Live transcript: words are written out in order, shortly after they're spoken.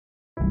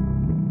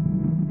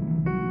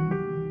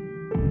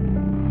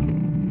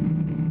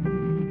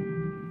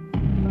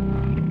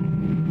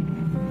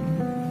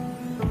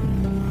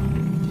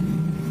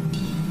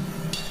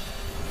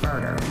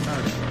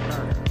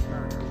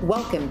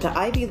Welcome to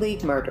Ivy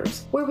League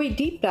Murders, where we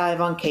deep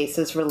dive on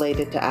cases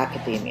related to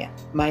academia.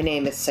 My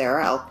name is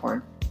Sarah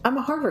Alcorn. I'm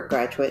a Harvard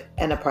graduate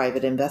and a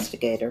private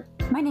investigator.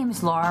 My name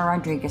is Laura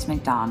Rodriguez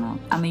McDonald.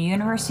 I'm a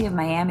University of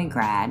Miami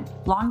grad,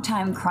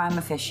 longtime crime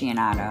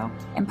aficionado,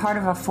 and part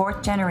of a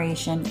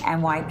fourth-generation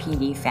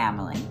NYPD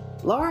family.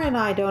 Laura and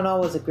I don't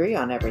always agree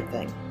on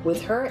everything.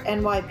 With her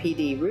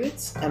NYPD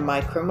roots and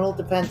my criminal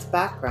defense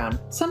background,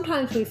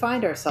 sometimes we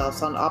find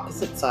ourselves on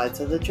opposite sides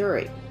of the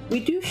jury. We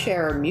do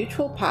share a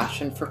mutual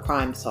passion for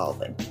crime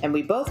solving, and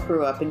we both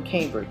grew up in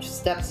Cambridge,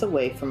 steps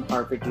away from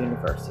Harvard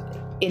University.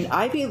 In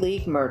Ivy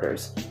League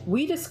Murders,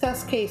 we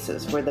discuss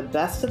cases where the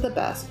best of the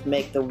best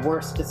make the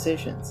worst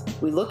decisions.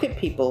 We look at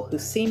people who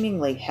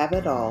seemingly have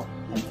it all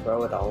and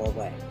throw it all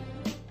away.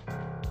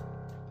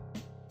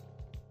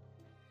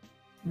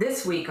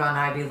 This week on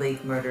Ivy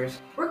League Murders,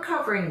 we're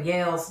covering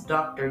Yale's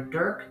Dr.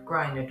 Dirk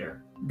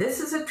Greineder.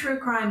 This is a true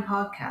crime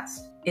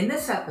podcast. In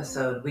this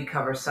episode, we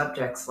cover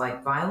subjects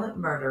like violent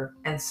murder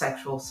and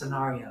sexual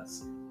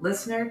scenarios.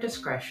 Listener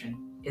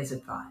discretion is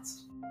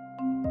advised.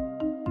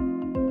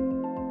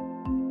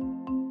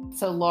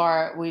 So,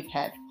 Laura, we've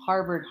had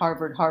Harvard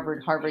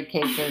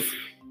cases.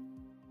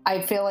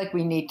 I feel like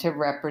we need to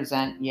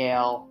represent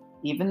Yale,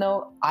 even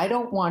though I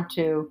don't want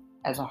to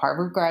as a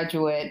Harvard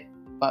graduate,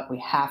 but we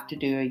have to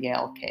do a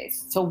Yale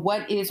case. So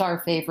what is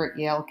our favorite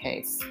Yale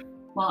case?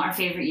 Well, our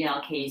favorite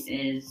Yale case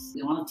is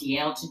the one with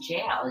Yale to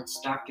jail. It's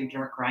Dr.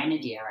 Dirk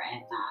Greineder,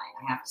 and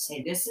I have to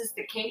say this is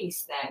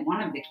one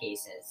of the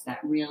cases that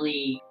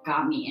really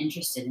got me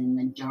interested in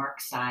the dark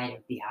side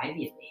of the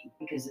Ivy League,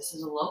 because this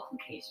is a local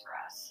case for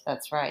us.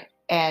 That's right.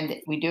 And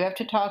we do have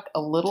to talk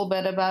a little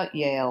bit about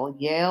Yale.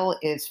 Yale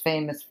is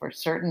famous for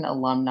certain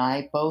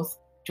alumni. Both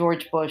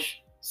George Bush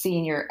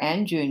Sr.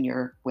 and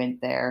Jr.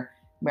 went there.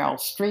 Meryl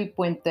Streep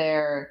went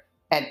there.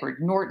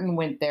 Edward Norton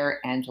went there.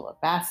 Angela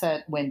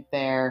Bassett went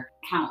there.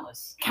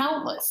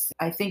 Countless.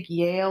 I think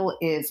Yale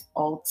is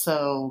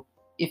also,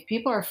 if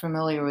people are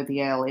familiar with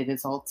Yale, it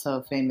is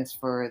also famous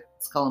for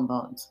Skull and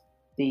Bones,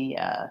 the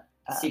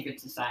secret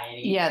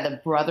society. Yeah,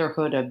 the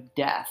Brotherhood of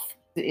Death.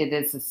 It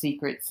is a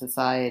secret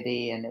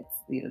society, and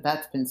it's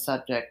that's been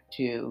subject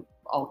to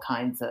all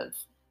kinds of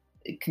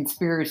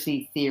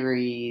conspiracy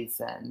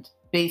theories, and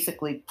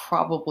basically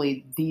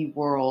probably the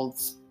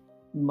world's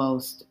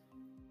most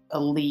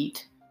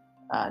elite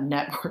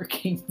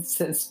networking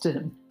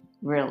system,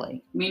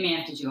 really. We may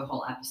have to do a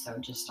whole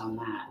episode just on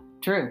that.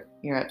 True.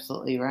 You're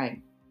absolutely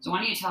right. So why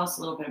don't you tell us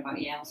a little bit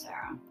about Yale,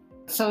 Sarah?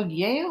 So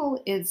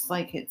Yale is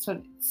it sort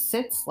of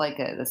sits like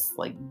this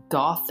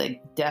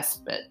Gothic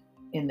despot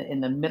in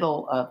the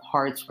middle of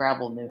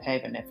hardscrabble New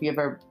Haven. If you've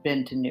ever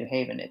been to New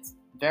Haven, it's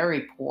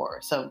very poor.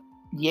 So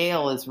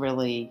Yale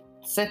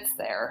sits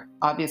there.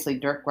 Obviously,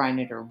 Dirk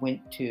Greineder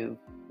went to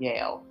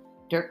Yale.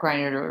 Dirk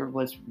Greineder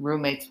was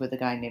roommates with a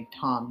guy named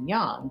Tom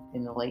Young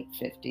in the late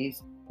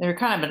 50s. They were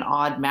kind of an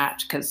odd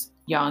match because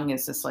Young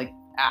is this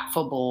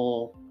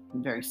affable,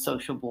 very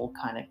sociable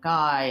kind of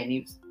guy, and he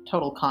was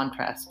total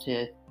contrast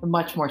to the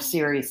much more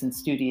serious and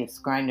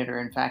studious Greineder.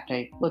 In fact,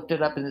 I looked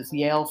it up, and his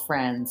Yale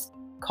friends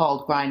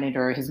called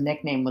Greineder, his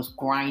nickname was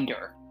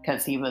Grinder,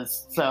 because he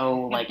was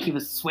so he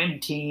was swim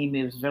team,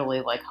 he was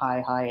really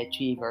high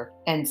achiever.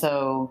 And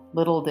so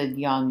little did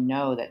Young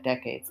know that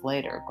decades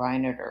later,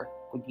 Greineder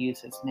would use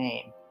his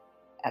name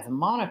as a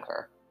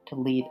moniker to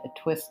lead a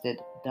twisted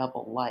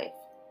double life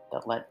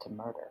that led to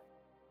murder.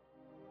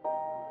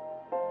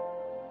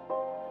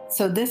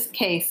 So this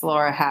case,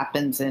 Laura,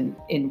 happens in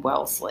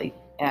Wellesley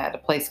at a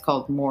place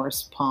called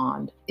Morris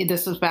Pond.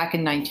 This was back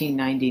in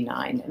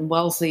 1999, and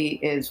Wellesley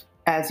is,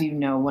 as you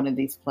know, one of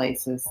these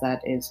places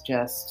that is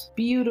just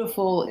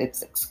beautiful.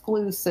 It's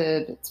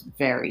exclusive, it's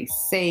very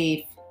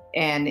safe,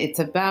 and it's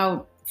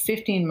about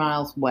 15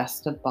 miles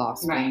west of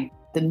Boston. Right.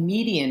 The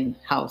median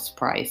house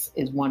price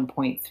is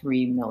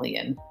 $1.3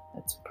 million.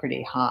 That's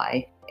pretty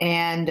high.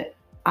 And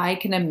I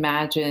can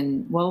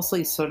imagine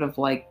Wellesley's sort of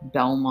like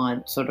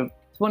Belmont,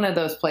 it's one of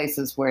those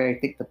places where I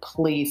think the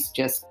police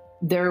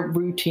their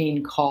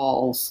routine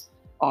calls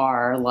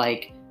are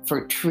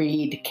for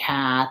treed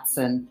cats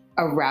and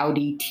a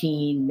rowdy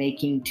teen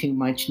making too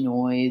much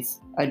noise,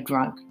 a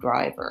drunk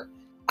driver.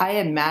 I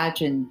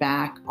imagine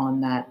back on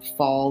that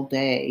fall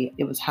day,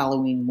 it was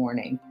Halloween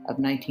morning of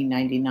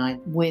 1999,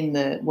 when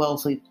the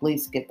Wellesley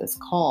police get this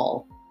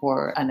call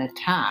for an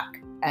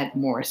attack at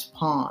Morris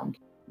Pond.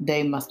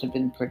 They must have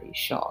been pretty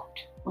shocked.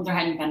 Well, there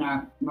hadn't been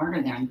a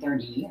murder there in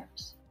 30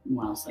 years in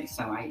Wellesley,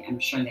 so I'm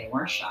sure they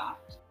were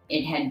shocked.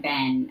 It had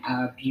been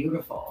a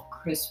beautiful,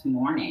 crisp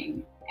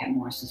morning at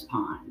Morris's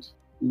Pond.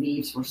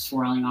 Leaves were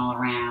swirling all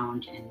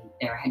around, and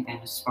there had been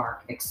a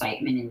spark of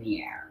excitement in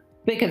the air.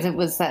 Because it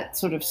was that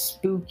sort of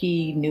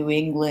spooky New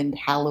England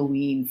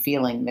Halloween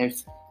feeling.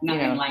 There's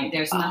nothing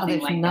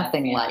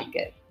like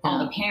it. All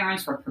the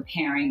parents were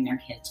preparing their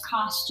kids'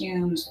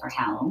 costumes for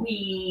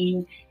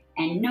Halloween,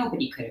 and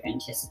nobody could have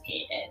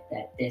anticipated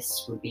that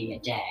this would be a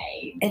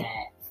day that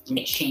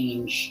would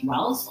change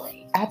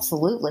Wellesley.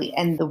 Absolutely.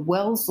 And the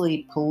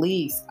Wellesley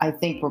police, I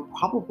think, were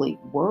probably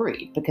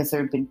worried because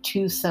there had been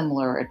two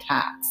similar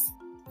attacks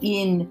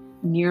in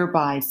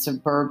nearby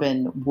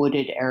suburban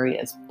wooded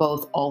areas,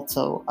 both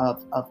also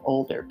of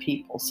older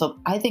people. So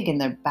I think in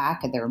the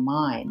back of their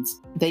minds,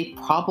 they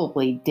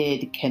probably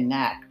did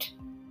connect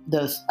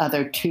those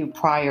other two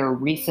prior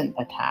recent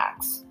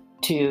attacks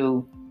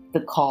to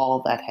the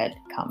call that had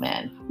come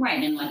in.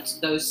 Right, and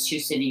those two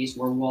cities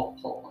were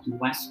Walpole and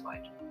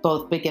Westwood.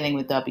 Both beginning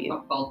with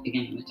W. Both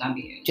beginning with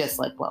W. Just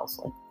like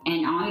Wellesley.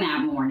 And on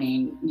that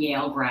morning,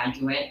 Yale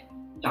graduate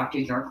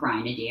Dr. Dirk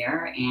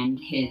Greineder and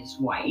his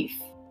wife,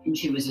 and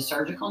she was a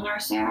surgical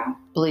nurse, Sarah?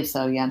 Believe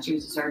so, yeah. She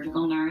was a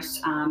surgical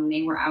nurse.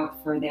 They were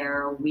out for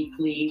their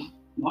weekly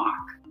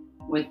walk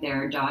with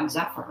their dog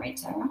Zephyr, right,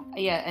 Sarah?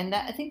 Yeah, and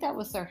I think that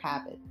was their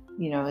habit.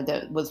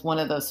 That was one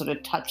of those sort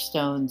of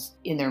touchstones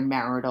in their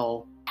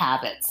marital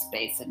habits,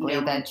 basically.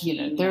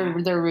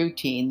 Their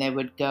routine. They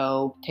would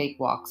go take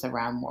walks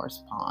around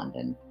Morse Pond,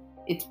 and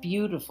it's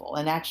beautiful.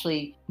 And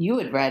actually, you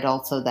had read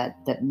also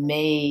that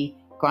May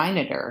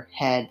Greineder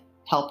had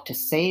helped to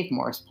save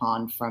Morse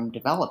Pond from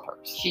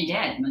developers. She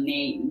did when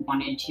they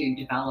wanted to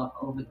develop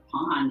over the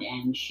pond,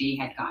 and she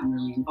had gotten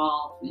really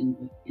involved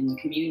in the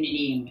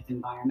community and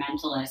with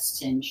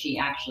environmentalists, and she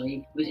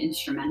actually was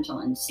instrumental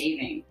in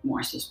saving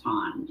Morse's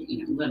Pond.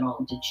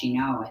 Little did she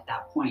know at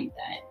that point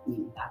that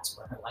that's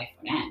where her life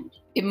would end.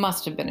 It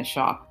must have been a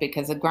shock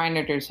because the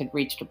Greineders had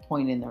reached a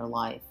point in their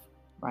life,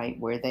 right,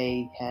 where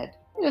they had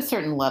a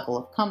certain level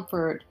of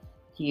comfort.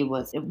 He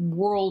was a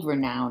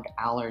world-renowned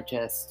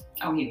allergist.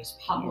 Oh, he was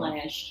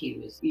published. He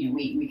was,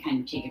 we kind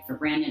of take it for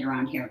granted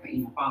around here,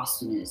 but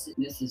Boston is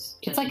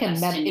it's like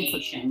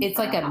it's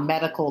like a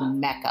medical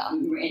mecca.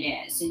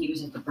 It is. And he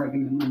was at the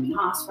Brigham and Women's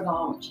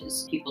Hospital, which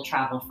is people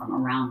travel from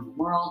around the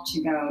world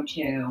to go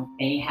to.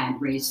 They had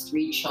raised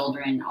 3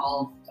 children.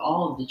 All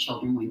of the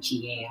children went to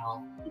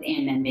Yale.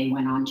 And then they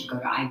went on to go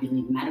to Ivy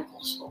League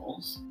medical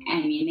schools.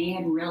 And they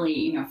had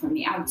really, from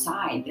the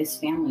outside, this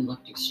family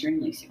looked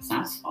extremely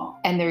successful.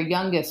 And their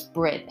youngest,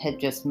 Britt, had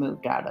just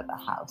moved out of the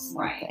house.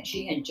 Right.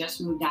 She had just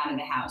moved out of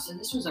the house. So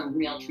this was a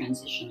real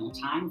transitional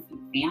time for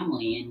the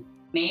family. And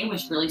May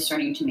was really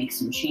starting to make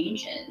some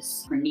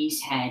changes. Her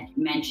niece had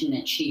mentioned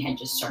that she had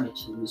just started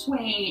to lose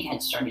weight,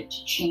 had started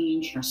to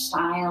change her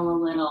style a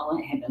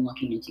little, had been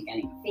looking into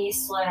getting a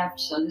facelift.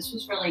 So this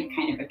was really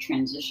kind of a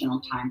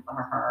transitional time for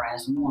her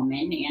as a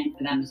woman and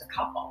for them as a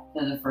couple.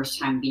 For the first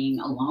time being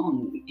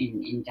alone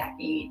in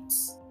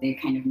decades. They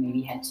kind of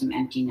maybe had some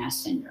empty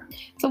nest syndrome.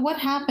 So what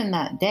happened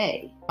that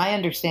day? My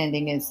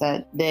understanding is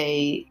that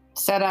they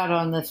set out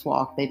on this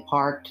walk, they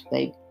parked,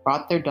 they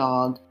brought their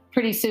dog.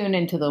 Pretty soon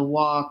into the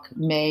walk,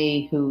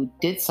 May, who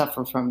did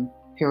suffer from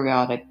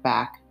periodic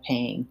back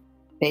pain,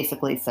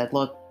 basically said,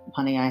 "Look,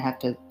 honey, I have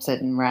to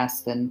sit and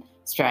rest and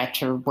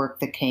stretch or work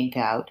the kink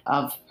out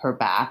of her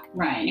back."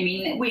 Right.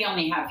 We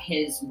only have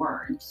his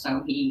word.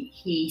 So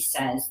he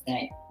says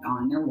that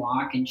on their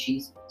walk, and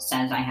she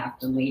says, "I have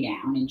to lay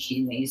down," and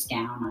she lays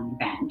down on the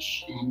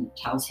bench and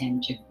tells him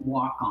to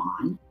walk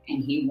on,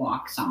 and he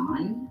walks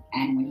on,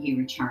 and when he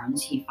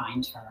returns, he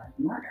finds her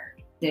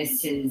murdered.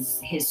 This is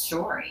his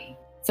story.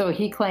 So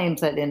he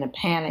claims that in a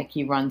panic,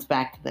 he runs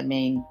back to the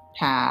main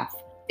path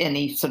and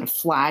he sort of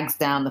flags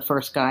down the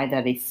first guy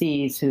that he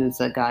sees, who's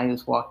a guy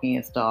who's walking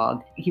his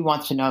dog. He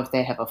wants to know if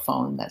they have a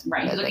phone.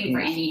 Right. He's looking for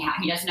he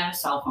doesn't have a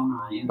cell phone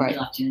on him. Right. He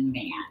left it in the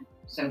van.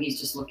 So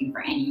he's just looking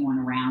for anyone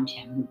around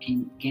him who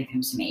can give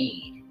him some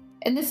aid.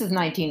 And this is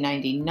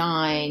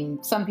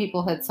 1999. Some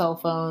people had cell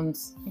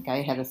phones. I think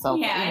I had a cell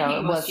phone. Yeah,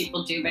 most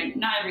people do, but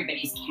not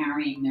everybody's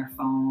carrying their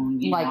phone.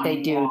 Like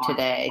they do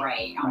today.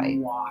 Right, on a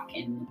walk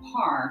in the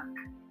park.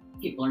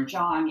 People are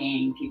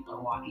jogging, people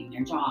are walking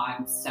their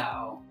dogs.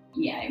 So,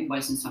 yeah, it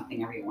wasn't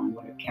something everyone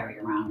would have carried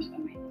around with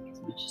them, I think,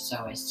 as much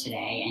so as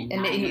today.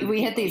 And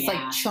we had these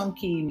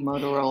chunky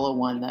Motorola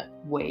one that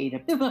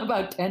weighed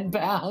about 10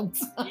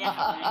 pounds.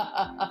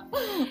 Yeah.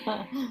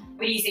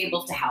 But he's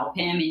able to help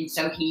him. And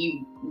so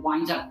he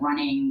winds up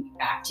running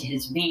back to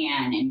his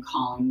van and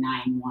calling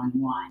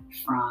 911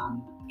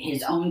 from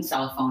his own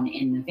cell phone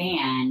in the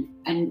van,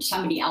 and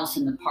somebody else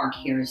in the park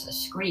hears a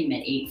scream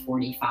at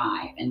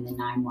 8:45, and the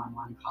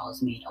 911 call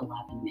is made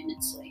 11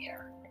 minutes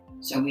later.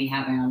 So we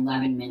have an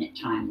 11-minute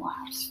time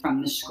lapse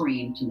from the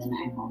scream to the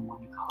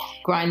 911 call.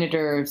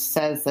 Greineder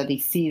says that he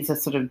sees a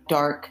sort of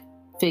dark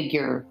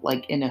figure,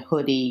 like in a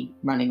hoodie,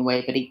 running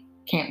away, but he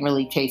can't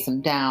really chase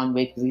him down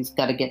because he's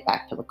got to get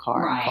back to the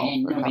car. Right,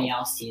 and nobody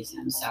else sees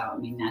him.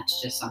 So,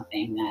 that's just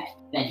something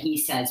that he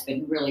says, but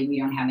really we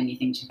don't have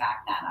anything to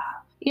back that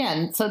up. Yeah,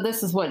 and so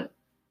this is what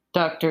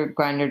Dr.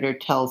 Greineder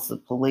tells the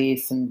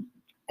police, and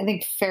I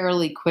think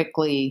fairly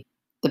quickly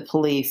the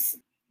police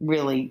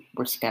really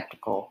were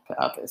skeptical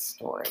of his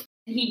story.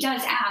 He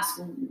does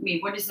ask,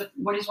 what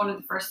is one of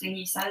the first things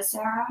he says,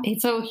 Sarah?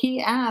 So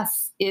he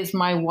asks, "Is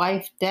my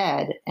wife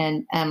dead,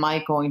 and am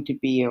I going to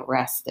be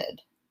arrested?"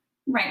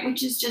 Right,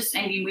 which is just,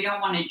 we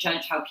don't want to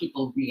judge how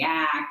people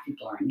react.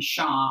 People are in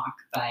shock,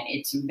 but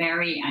it's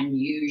very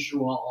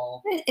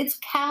unusual. It's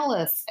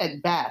callous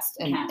at best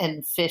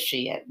and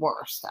fishy at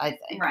worst, I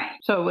think. Right.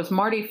 So it was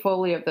Marty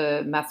Foley of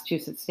the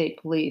Massachusetts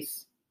State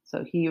Police.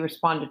 So he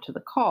responded to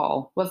the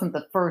call. Wasn't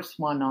the first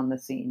one on the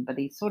scene, but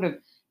he sort of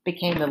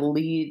became the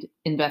lead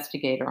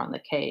investigator on the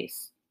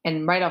case.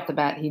 And right off the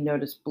bat, he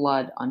noticed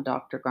blood on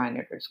Dr.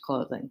 Greineder's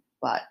clothing,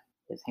 but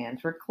his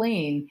hands were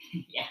clean.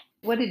 Yeah.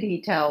 What did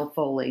he tell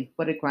Foley?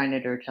 What did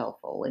Greineder tell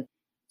Foley?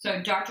 So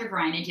Dr.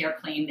 Greineder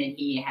claimed that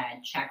he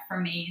had checked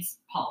for May's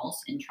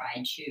pulse and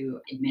tried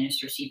to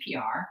administer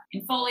CPR.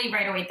 And Foley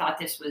right away thought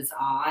this was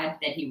odd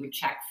that he would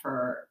check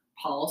for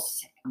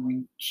pulse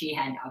when she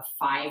had a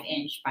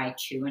 5-inch by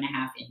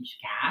 2.5-inch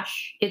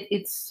gash.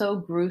 It's so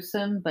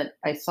gruesome, but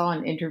I saw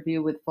an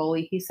interview with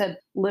Foley. He said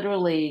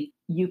literally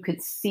you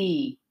could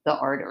see the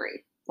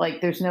artery. Like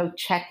there's no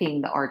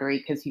checking the artery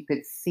because you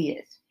could see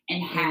it.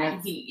 And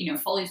had he,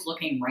 Foley's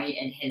looking right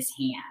at his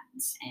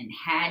hands, and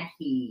had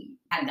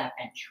that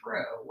been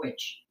true,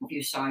 which if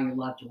you saw your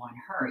loved one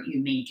hurt,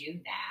 you may do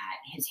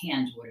that, his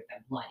hands would have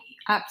been bloody.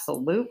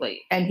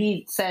 Absolutely. And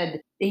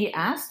he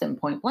asked him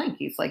point blank,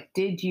 he's like,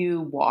 did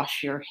you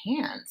wash your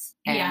hands?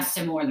 He asked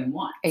him more than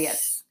once.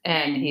 Yes.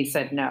 And he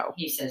said no.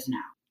 He says no.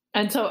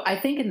 And so I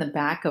think in the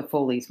back of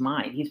Foley's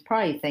mind, he's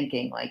probably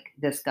thinking like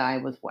this guy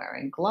was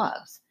wearing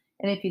gloves.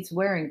 And if he's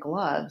wearing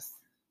gloves,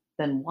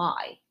 then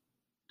why?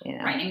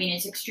 Right. I mean,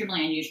 it's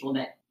extremely unusual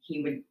that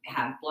he would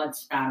have blood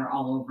spatter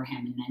all over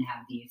him and then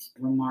have these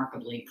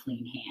remarkably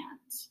clean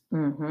hands.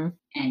 Mm-hmm. And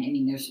I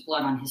mean, there's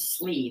blood on his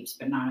sleeves,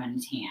 but not on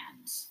his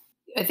hands.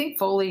 I think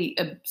Foley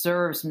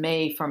observes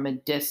May from a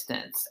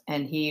distance,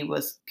 and he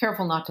was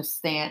careful not to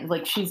stand,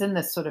 like she's in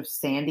this sort of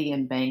sandy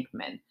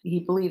embankment. He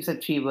believes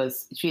that she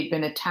had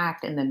been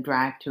attacked and then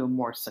dragged to a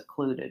more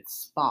secluded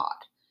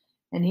spot.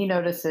 And he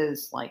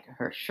notices like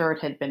her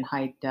shirt had been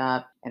hiked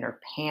up and her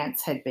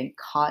pants had been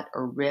cut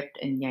or ripped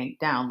and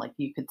yanked down. Like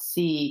you could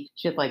see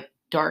she had like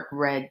dark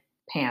red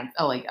pants,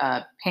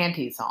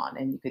 panties on,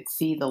 and you could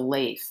see the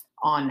lace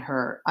on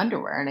her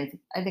underwear. And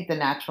I think the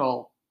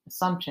natural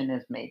assumption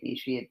is maybe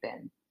she had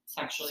been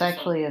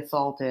sexually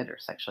assaulted or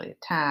sexually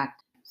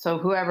attacked. So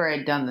whoever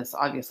had done this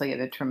obviously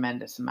had a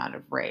tremendous amount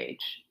of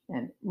rage.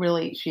 And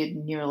really, she had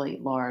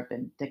Laura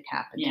been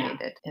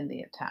decapitated in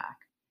the attack.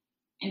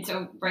 And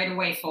so right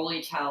away,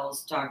 Foley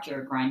tells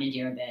Dr.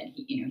 Greineder that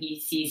he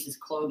sees his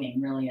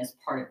clothing really as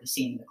part of the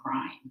scene of the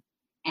crime.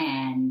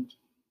 And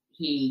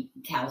he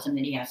tells him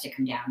that he has to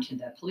come down to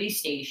the police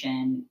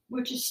station,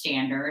 which is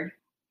standard.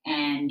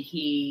 And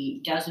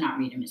he does not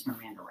read him his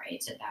Miranda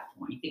rights at that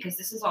point, because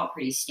this is all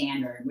pretty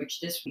standard,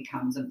 which this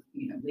becomes,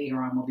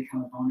 later on will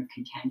become a bone of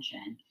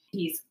contention.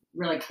 He's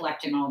really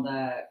collecting all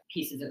the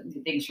pieces of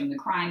the things from the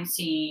crime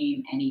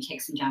scene, and he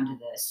takes him down to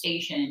the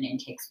station and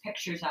takes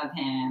pictures of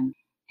him.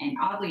 And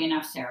oddly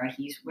enough, Sarah,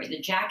 the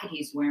jacket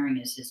he's wearing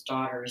is his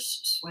daughter's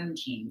swim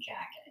team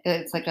jacket.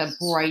 It's like a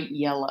bright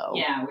yellow.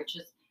 Yeah, which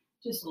is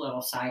just a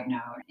little side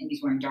note. And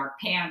he's wearing dark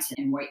pants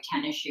and white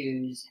tennis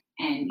shoes.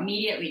 And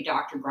immediately,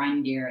 Dr.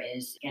 Greineder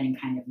is getting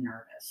kind of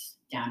nervous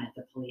down at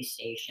the police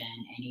station.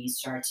 And he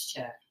starts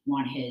to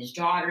want his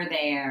daughter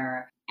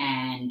there.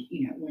 And,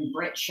 when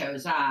Britt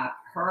shows up,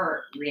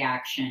 her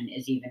reaction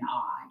is even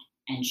odd.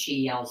 And she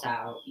yells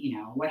out,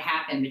 what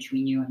happened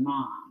between you and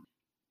Mom?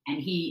 And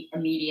he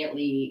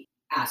immediately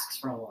asks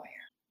for a lawyer.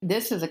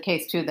 This is a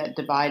case, too, that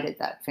divided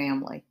that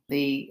family.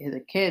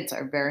 The kids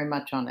are very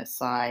much on his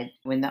side.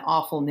 When the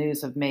awful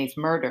news of May's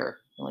murder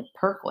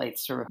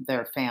percolates through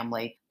their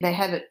family, they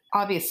had an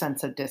obvious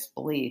sense of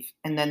disbelief.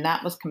 And then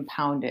that was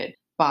compounded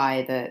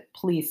by the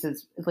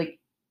police's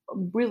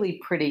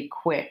really pretty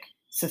quick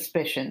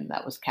suspicion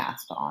that was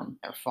cast on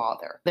their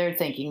father. They're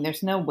thinking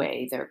there's no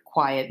way their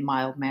quiet,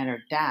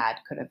 mild-mannered dad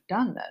could have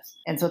done this.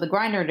 And so the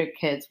Greineder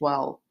kids,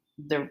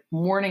 they're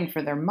mourning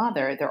for their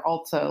mother, they're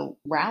also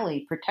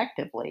rally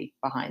protectively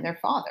behind their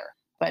father.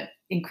 But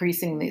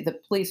increasingly, the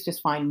police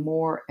just find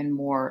more and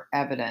more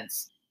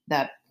evidence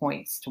that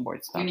points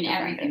towards Dr.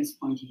 Everything's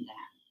pointing to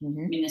that.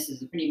 Mm-hmm. This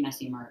is a pretty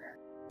messy murder.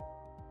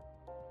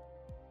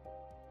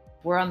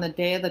 We're on the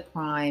day of the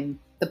crime.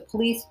 The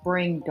police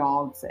bring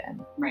dogs in,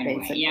 right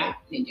basically. Away. Yeah,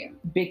 they do.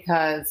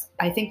 Because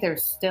I think there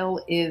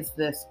still is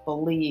this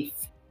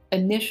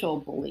initial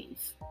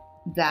belief,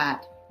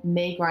 that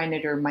May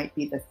Greineder might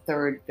be the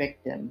third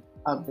victim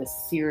of the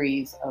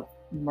series of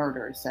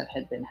murders that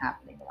had been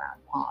happening around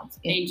ponds.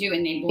 They do,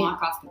 and they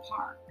block off the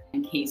park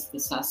in case the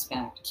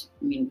suspect,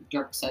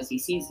 Dirk says he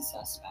sees the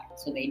suspect.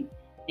 So they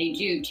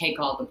do take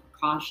all the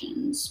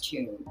precautions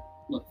to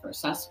look for a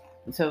suspect.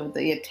 So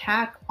the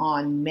attack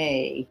on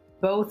May,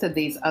 both of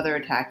these other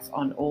attacks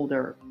on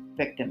older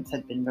victims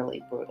had been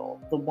really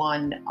brutal. The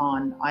one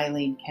on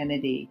Eileen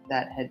Kennedy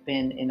that had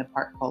been in a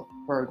park called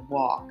Bird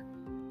Walk,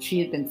 she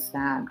had been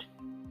stabbed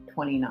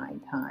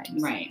 29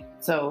 times. Right.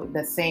 So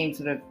the same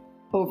sort of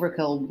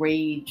overkill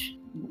rage,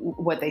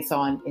 what they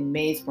saw in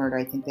May's murder,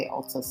 I think they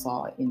also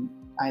saw in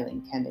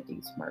Eileen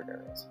Kennedy's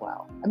murder as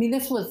well.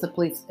 This was the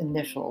police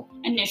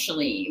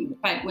initially,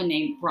 but when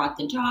they brought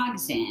the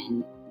dogs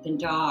in, the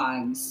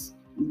dogs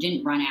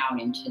didn't run out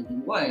into the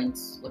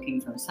woods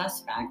looking for a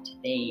suspect.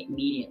 They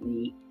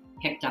immediately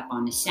picked up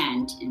on a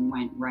scent and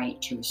went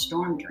right to a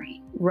storm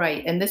drain.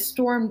 Right, and this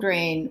storm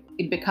drain,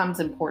 it becomes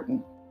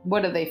important.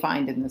 What do they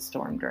find in the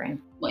storm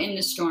drain? Well, in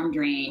the storm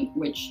drain,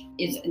 which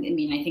is, I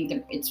mean, I think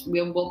that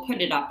we'll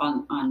put it up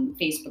on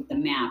Facebook, the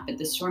map, but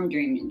the storm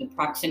drain, the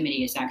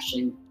proximity is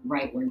actually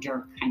right where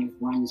Dirk kind of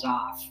runs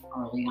off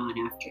early on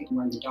after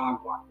where the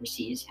dog walker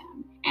sees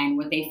him. And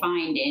what they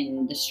find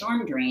in the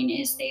storm drain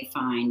is they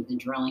find the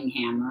drilling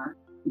hammer,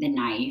 the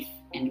knife,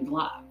 and the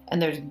glove.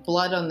 And there's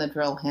blood on the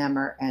drill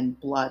hammer and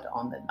blood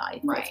on the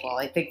knife Right. as well.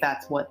 I think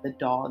that's what the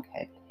dog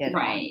had hit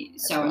Right. on.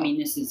 So, I mean,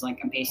 this is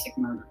like a basic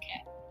murder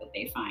kit that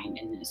they find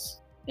in this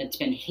that's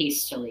been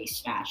hastily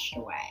stashed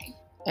away.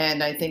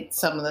 And I think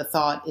some of the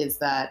thought is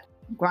that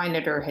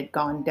Greineder had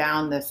gone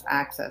down this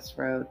access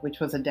road, which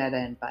was a dead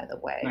end, by the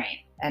way, Right.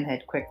 and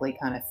had quickly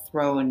kind of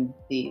thrown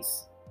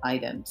these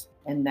items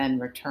and then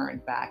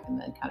returned back and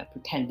then kind of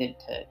pretended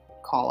to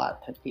call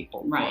out to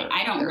people. Right.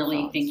 I don't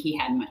really phones. think he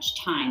had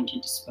much time to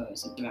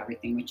dispose of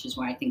everything, which is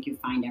why I think you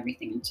find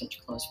everything in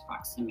such close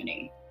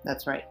proximity.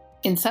 That's right.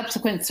 In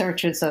subsequent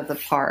searches of the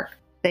park,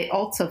 they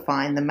also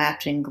find the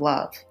matching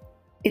glove.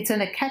 It's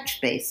in a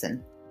catch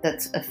basin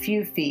that's a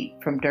few feet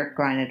from Dirk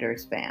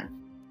Greineder's van.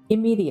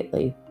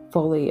 Immediately,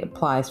 Foley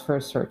applies for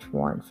a search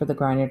warrant for the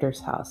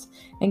Greineder's house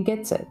and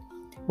gets it.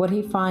 What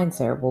he finds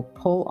there will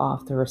pull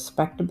off the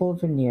respectable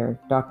veneer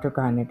Dr.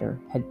 Greineder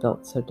had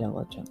built so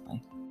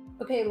diligently.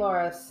 Okay,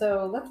 Laura,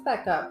 so let's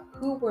back up.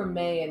 Who were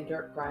May and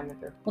Dirk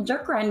Greineder? Well,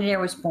 Dirk Greineder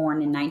was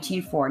born in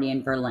 1940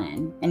 in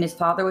Berlin, and his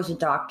father was a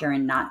doctor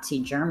in Nazi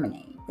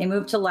Germany. They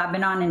moved to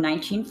Lebanon in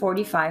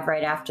 1945,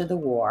 right after the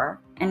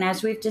war. And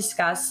as we've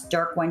discussed,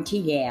 Dirk went to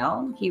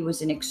Yale. He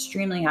was an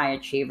extremely high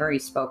achiever. He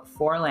spoke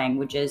 4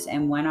 languages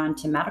and went on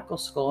to medical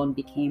school and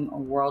became a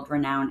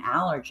world-renowned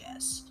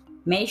allergist.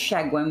 May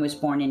Shegwin was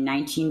born in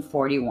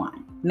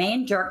 1941. May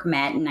and Dirk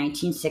met in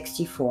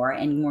 1964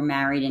 and were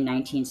married in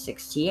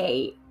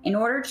 1968. In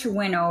order to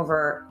win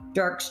over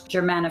Dirk's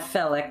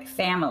Germanophilic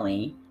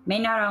family, May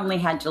not only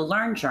had to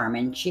learn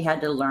German, she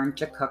had to learn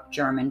to cook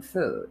German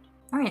food.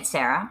 All right,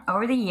 Sarah.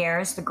 Over the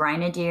years, the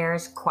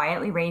Greineders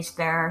quietly raised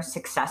their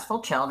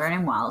successful children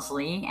in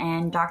Wellesley,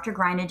 and Dr.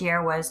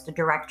 Greineder was the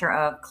director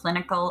of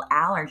clinical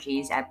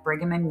allergies at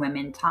Brigham and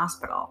Women's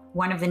Hospital,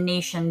 one of the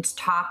nation's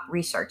top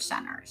research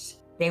centers.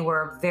 They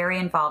were very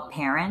involved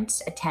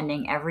parents,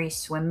 attending every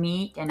swim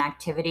meet and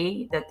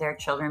activity that their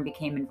children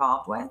became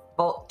involved with.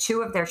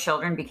 2 of their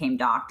children became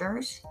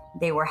doctors.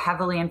 They were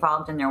heavily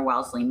involved in their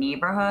Wellesley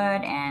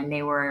neighborhood, and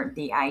they were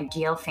the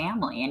ideal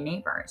family and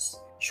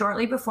neighbors.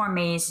 Shortly before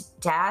May's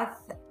death,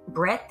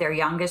 Britt, their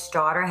youngest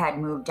daughter, had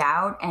moved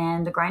out,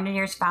 and the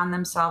Greineders found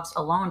themselves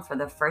alone for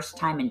the first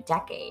time in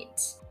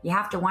decades. You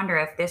have to wonder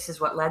if this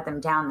is what led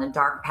them down the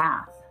dark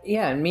path.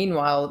 Yeah, and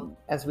meanwhile,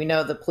 as we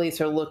know, the police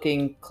are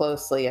looking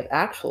closely at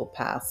actual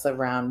paths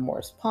around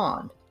Morse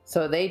Pond.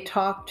 So they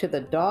talk to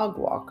the dog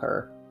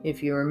walker.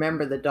 If you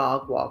remember the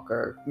dog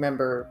walker,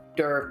 remember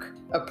Dirk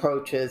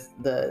approaches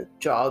the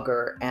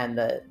jogger and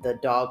the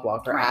dog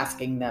walker, Right.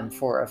 asking them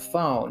for a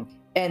phone.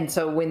 And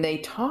so when they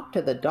talk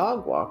to the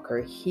dog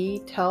walker, he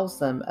tells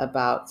them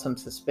about some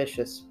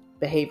suspicious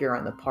behavior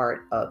on the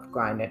part of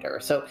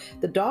Greineder. So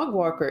the dog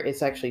walker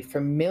is actually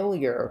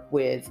familiar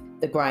with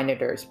the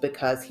Greineders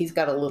because he's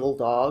got a little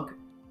dog,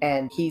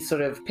 and he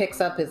sort of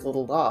picks up his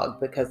little dog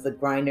because the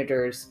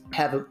Greineders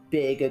have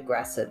big,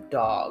 aggressive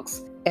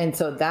dogs. And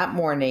so that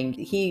morning,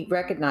 he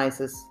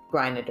recognizes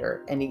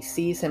Greineder, and he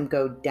sees him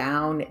go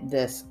down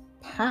this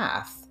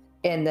path.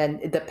 And then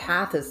the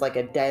path is like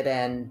a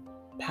dead-end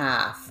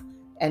path.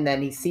 And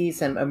then he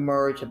sees him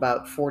emerge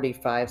about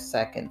 45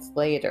 seconds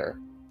later.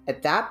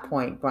 At that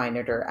point,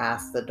 Greineder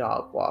asks the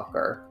dog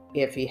walker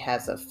if he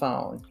has a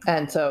phone.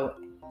 And so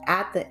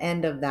at the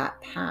end of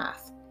that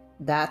path,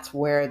 that's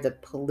where the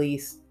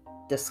police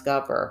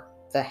discover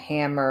the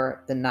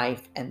hammer, the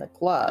knife, and the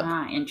glove.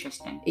 Ah,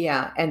 interesting.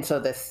 Yeah, and so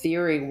the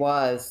theory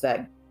was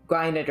that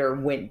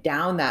Greineder went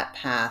down that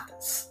path,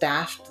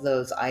 stashed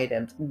those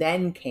items,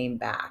 then came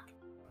back.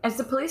 As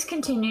the police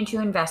continued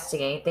to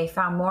investigate, they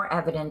found more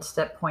evidence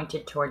that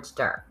pointed towards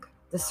Dirk.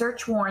 The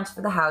search warrants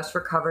for the house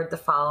recovered the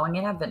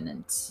following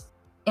evidence.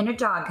 In a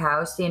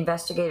doghouse, the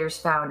investigators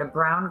found a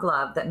brown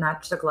glove that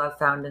matched the glove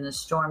found in the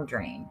storm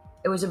drain.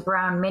 It was a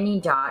brown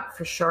mini dot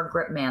for sure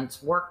grip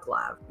man's work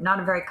glove. Not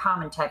a very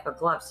common type of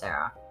glove,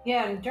 Sarah.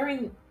 Yeah, and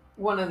during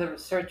one of the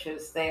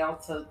researches, they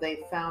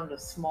found a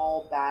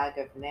small bag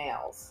of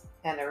nails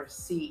and a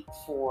receipt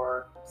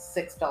for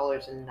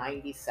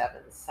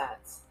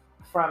 $6.97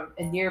 from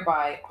a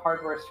nearby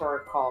hardware store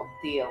called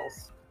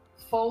Deals.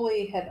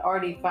 Foley had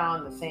already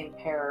found the same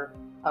pair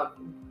of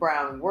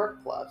brown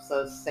work gloves,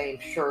 those same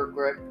sure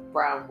grip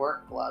brown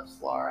work gloves,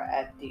 Laura,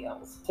 at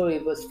Deals. So he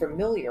was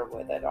familiar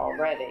with it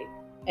already.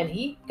 And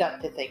he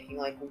got to thinking,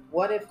 like,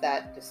 what if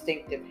that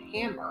distinctive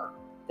hammer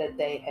that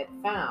they had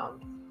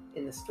found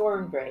in the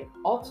storm drain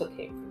also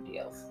came from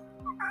Deals?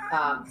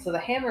 So the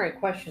hammer in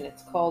question,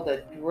 it's called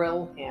a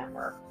drill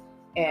hammer.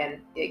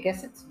 And I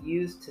guess it's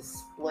used to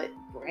split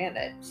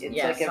granite. It's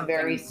like a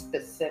very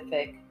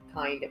specific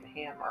kind of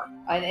hammer.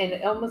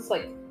 And almost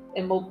like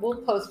And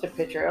we'll post a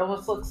picture. It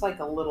almost looks like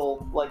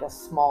a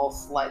small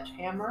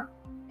sledgehammer.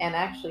 And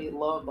actually,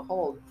 lo and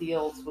behold,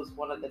 Deals was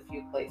one of the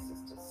few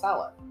places to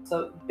sell it.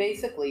 So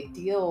basically,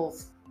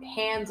 Deals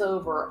hands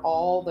over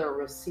all their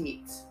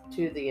receipts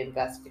to the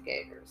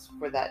investigators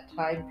for that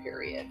time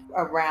period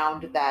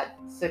around that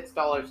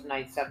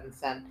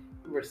 $6.97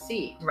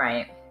 receipt.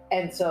 Right.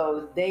 And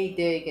so they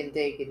dig and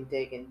dig and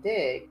dig and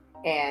dig,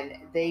 and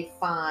they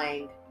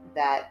find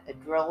that a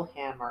drill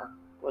hammer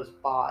was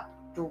bought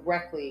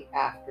directly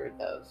after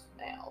those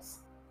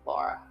nails.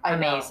 Laura.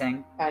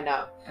 Amazing. I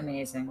know.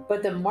 Amazing.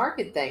 But the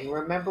market thing,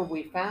 remember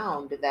we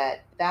found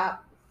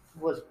that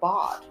was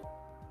bought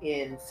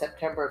in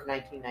September of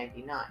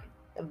 1999,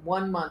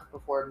 1 month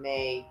before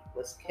May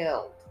was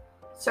killed.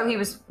 So he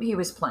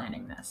was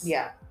planning this.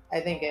 Yeah, I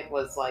think it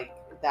was like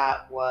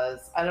that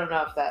was. I don't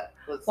know if that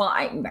was. Well,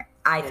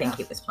 I think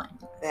he was planning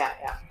this.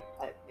 Yeah.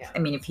 I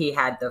mean, if he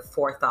had the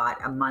forethought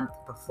a month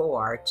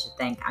before to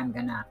think, I'm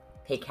gonna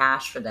pay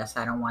cash for this,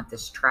 I don't want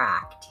this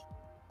tracked,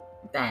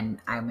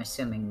 then I'm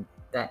assuming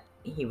that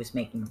he was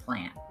making a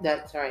plan.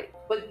 That's right.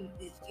 But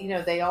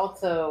they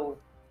also.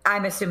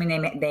 I'm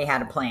assuming they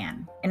had a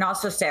plan. And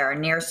also, Sarah,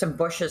 near some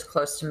bushes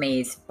close to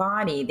May's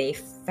body, they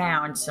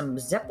found some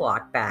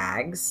Ziploc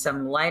bags,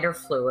 some lighter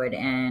fluid,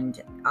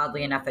 and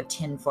oddly enough, a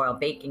tinfoil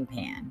baking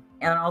pan.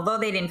 And although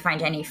they didn't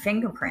find any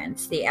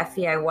fingerprints, the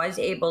FBI was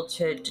able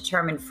to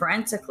determine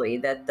forensically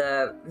that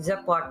the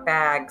Ziploc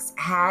bags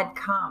had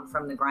come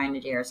from the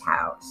Greineder's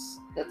house.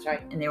 That's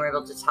right. And they were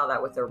able to tell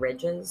that with the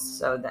ridges,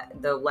 so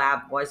that the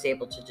lab was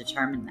able to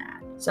determine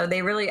that. So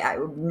they really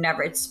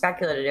it's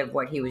speculative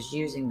what he was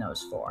using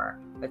those for,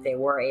 but they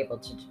were able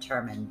to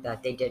determine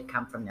that they did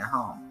come from their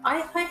home. I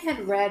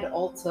had read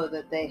also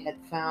that they had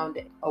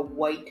found a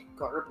white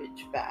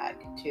garbage bag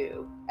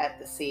too at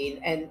the scene,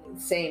 and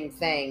same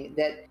thing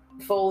that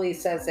Foley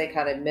says they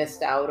kind of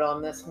missed out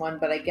on this one,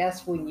 but I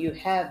guess when you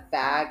have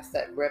bags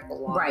that rip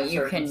along a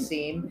certain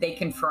seam, they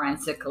can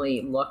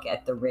forensically look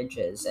at the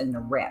ridges and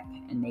the rip,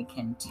 and they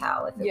can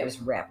tell if it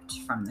was ripped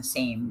from the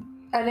same.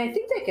 And I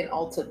think they can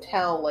also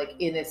tell, like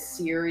in a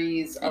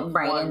series of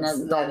ones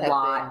in the that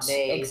lot, have been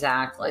made.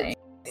 Exactly.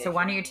 So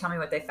why don't you tell me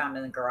what they found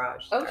in the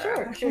garage? Oh,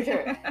 sure.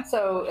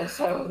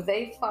 So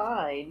they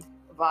find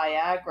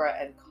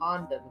Viagra and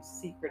condoms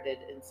secreted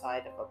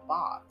inside of a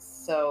box.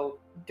 So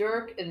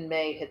Dirk and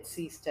May had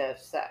ceased to have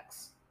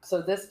sex. So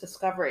this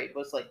discovery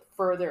was like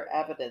further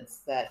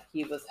evidence that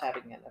he was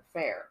having an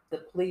affair. The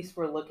police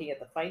were looking at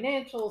the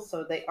financials,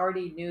 so they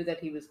already knew that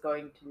he was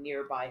going to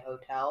nearby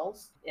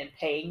hotels and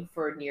paying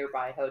for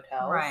nearby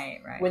hotels. Right.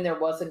 When there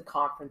wasn't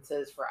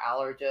conferences for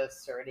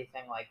allergists or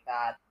anything like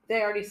that,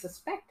 they already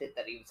suspected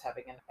that he was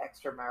having an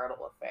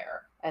extramarital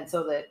affair. And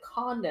so the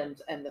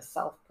condoms and the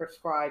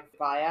self-prescribed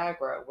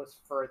Viagra was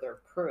further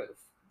proof.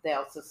 They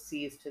also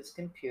seized his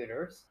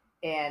computers.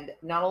 And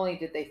not only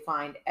did they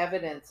find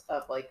evidence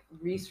of like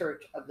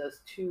research of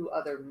those two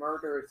other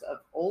murders of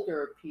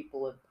older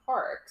people in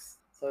parks,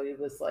 so he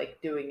was like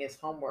doing his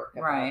homework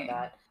about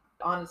that.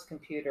 On his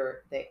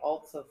computer, they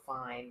also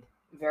find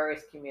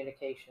various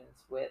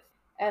communications with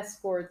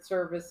escort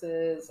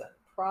services and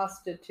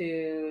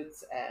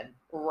prostitutes and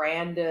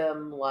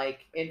random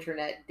like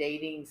internet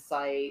dating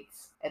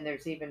sites. And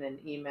there's even an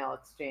email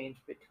exchange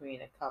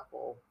between a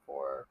couple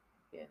for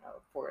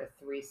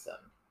a threesome.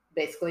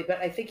 Basically, but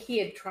I think he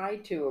had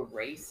tried to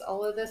erase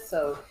all of this,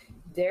 so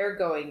they're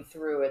going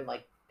through and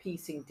like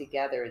piecing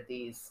together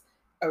these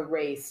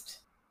erased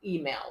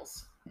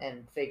emails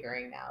and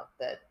figuring out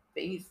that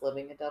he's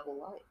living a double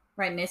life.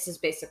 Right, and this is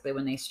basically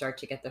when they start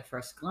to get the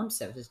first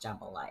glimpse of his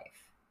double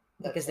life.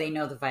 Because they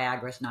know the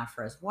Viagra is not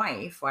for his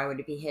wife. Why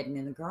would it be hidden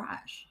in the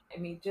garage? I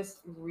mean, just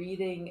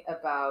reading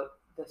about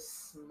the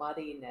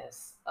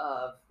smuttiness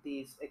of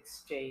these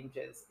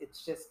exchanges,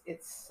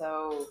 it's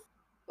so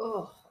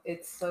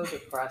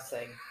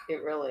depressing.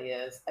 It really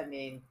is. I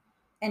mean,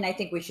 and I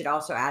think we should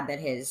also add that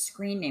his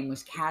screen name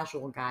was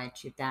Casual Guy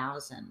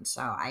 2000.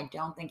 So I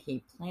don't think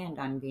he planned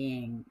on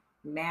being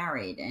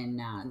married in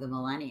the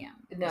millennium.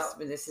 No.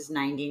 This is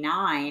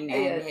 99,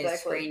 and his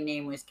screen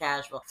name was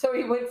Casual. So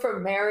he went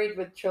from married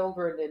with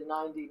children in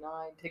 99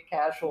 to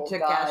Casual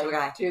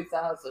Guy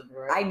 2000,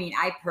 right? I mean,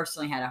 I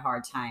personally had a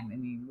hard time. I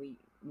mean,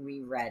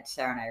 we read,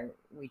 Sarah and I,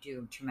 we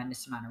do a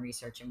tremendous amount of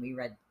research, and we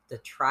read the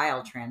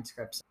trial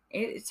transcripts.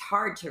 It's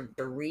hard to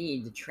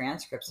read the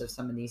transcripts of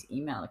some of these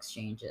email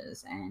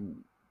exchanges,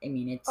 and I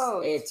mean,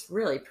 it's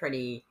really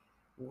pretty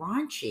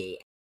raunchy.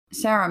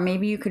 Sarah,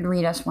 maybe you could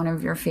read us one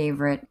of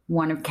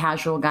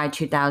Casual Guy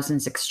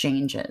 2000's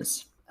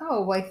exchanges.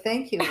 Oh, why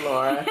thank you,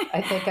 Laura.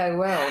 I think I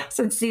will.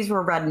 Since these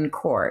were read in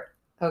court.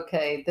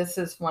 Okay, this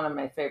is one of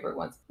my favorite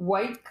ones.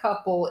 White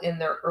couple in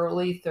their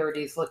early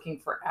 30s looking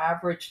for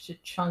average to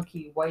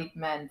chunky white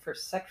men for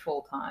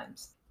sexual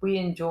times. We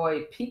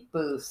enjoy peak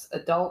booths,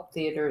 adult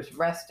theaters,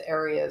 rest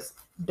areas,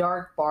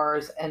 dark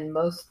bars, and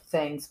most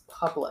things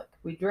public.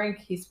 We drink,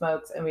 he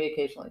smokes, and we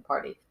occasionally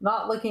party.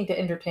 Not looking to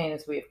entertain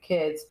as we have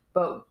kids,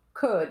 but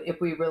could if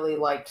we really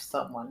liked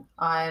someone.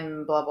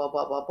 I'm blah, blah,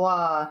 blah, blah,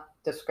 blah.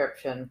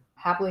 Description.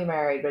 Happily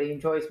married, but he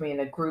enjoys me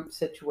in a group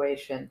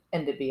situation.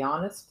 And to be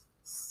honest,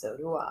 So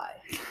do I.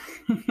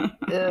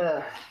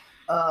 Ugh.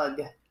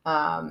 Ugh.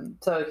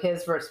 So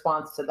his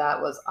response to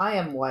that was, I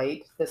am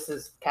white. This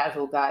is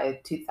Casual Guy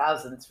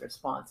 2000's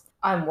response.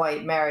 I'm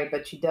white, married,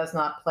 but she does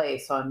not play,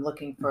 so I'm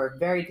looking for a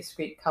very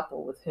discreet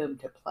couple with whom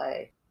to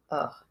play.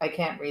 Ugh, I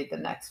can't read the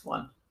next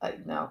one.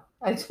 No,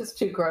 I'm just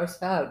too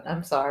grossed out.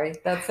 I'm sorry.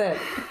 That's it.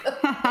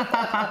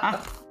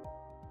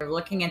 They're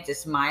looking at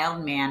this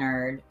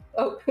mild-mannered,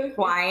 Oh,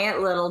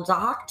 quiet little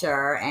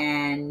doctor,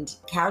 and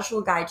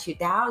Casual Guy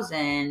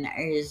 2000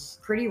 is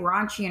pretty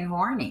raunchy and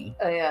horny.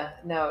 yeah,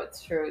 no,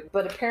 it's true.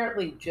 But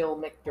apparently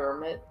Jill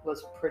McDermott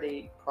was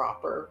pretty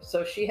proper,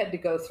 so she had to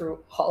go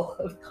through all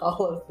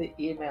of the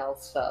email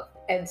stuff.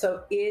 And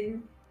so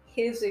in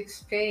his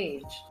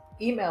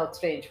email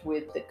exchange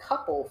with the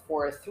couple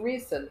for a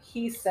threesome,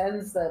 he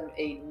sends them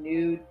a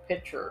nude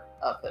picture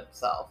of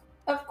himself.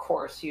 Of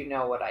course, you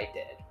know what I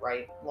did,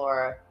 right,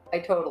 Laura? I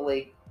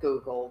totally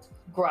Googled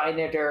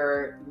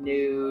Greineder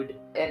nude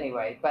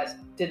anyway, but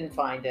didn't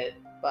find it.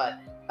 But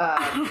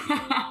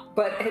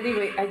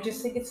anyway, I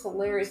just think it's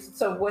hilarious.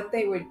 So what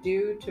they would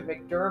do to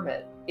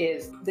McDermott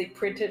is they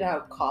printed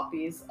out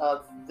copies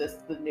of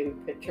the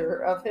nude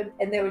picture of him,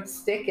 and they would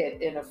stick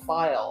it in a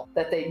file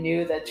that they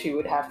knew that she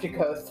would have to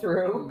go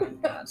through. Oh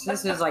my God. So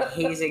this is like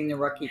hazing the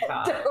rookie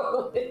cop.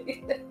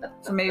 Totally.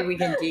 So maybe we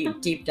can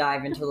deep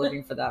dive into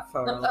looking for that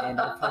photo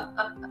later.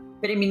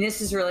 But I mean,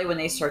 this is really when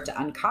they start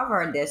to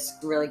uncover this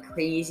really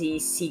crazy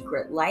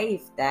secret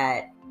life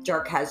that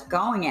Dirk has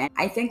going. And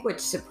I think what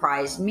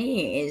surprised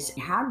me is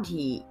how did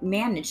he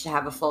manage to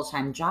have a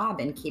full-time job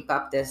and keep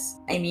up this?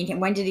 I mean,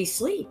 when did he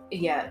sleep?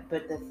 Yeah,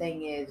 but the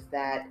thing is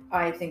that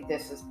I think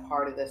this is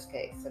part of this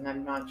case, and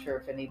I'm not sure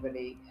if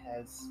anybody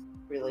has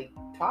really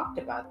talked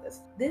about this.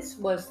 This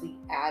was the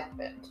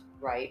advent,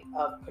 right,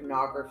 of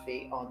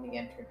pornography on the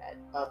internet,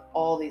 of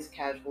all these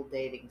casual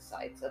dating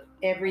sites, of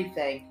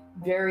everything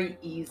very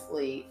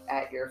easily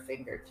at your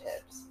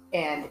fingertips.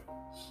 And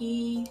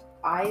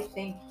I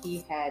think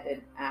he had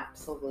an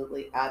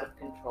absolutely out of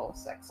control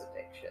sex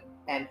addiction.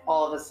 And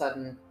all of a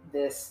sudden,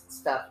 this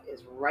stuff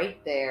is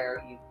right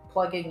there. You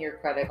plug in your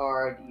credit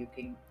card, you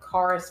can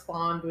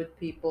correspond with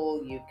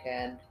people, you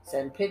can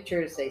send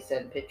pictures, they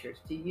send pictures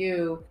to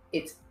you.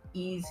 It's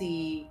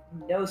easy,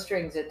 no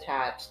strings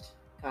attached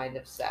kind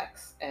of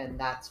sex. And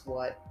that's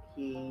what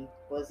he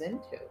was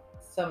into.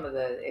 Some of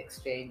the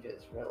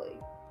exchanges really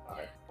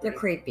are. They're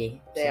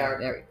creepy. They are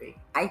creepy.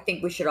 I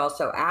think we should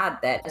also add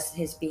that as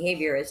his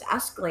behavior is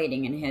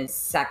escalating and his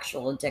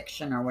sexual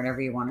addiction, or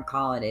whatever you want to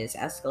call it, is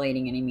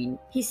escalating. And I mean,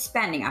 he's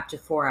spending up to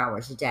 4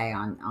 hours a day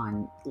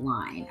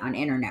online, on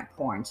internet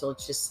porn. So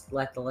let's just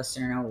let the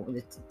listener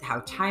know how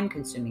time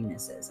consuming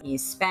this is.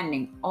 He's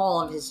spending all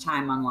of his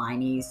time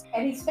online. He's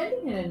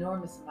spending an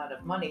enormous amount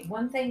of money.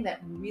 One thing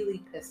that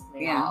really pissed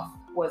me off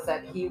was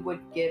that he would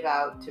give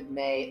out to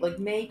May. Like,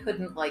 May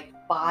couldn't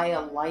buy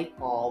a light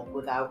bulb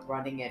without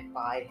running it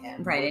by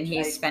him. Right, and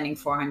he's spending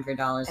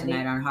 $400 a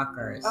night on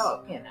hookers.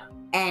 Oh, you know.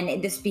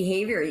 And this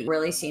behavior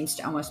really seems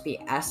to almost be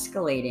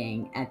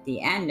escalating at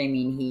the end. I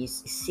mean,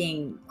 he's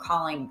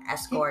calling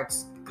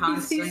escorts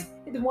constantly.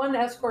 The one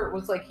escort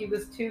was he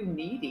was too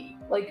needy.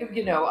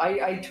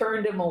 I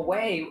turned him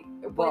away.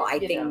 Well, I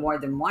think more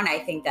than one. I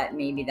think that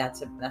maybe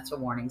that's a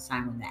warning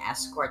sign when the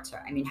escorts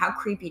are. I mean, how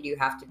creepy do you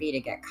have to be to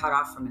get cut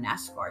off from an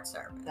escort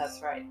service?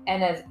 That's right.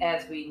 And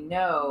as we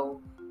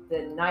know,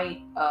 the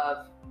night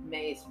of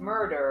May's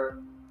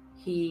murder,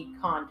 he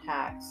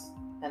contacts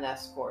an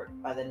escort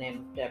by the name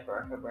of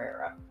Deborah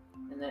Herrera.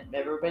 And then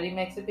everybody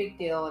makes a big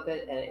deal of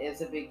it, and it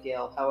is a big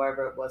deal.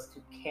 However, it was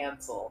to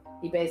cancel.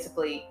 He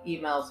basically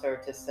emails her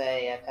to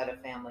say, I've had a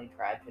family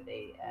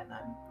tragedy and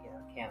I'm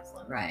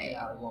canceling. Right.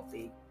 I won't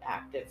be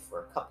active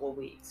for a couple of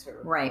weeks.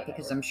 Or right, whatever.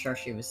 Because I'm sure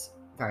she was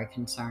very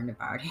concerned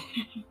about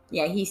it.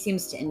 Yeah, he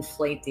seems to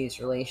inflate these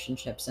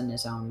relationships in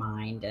his own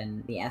mind,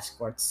 and the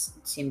escorts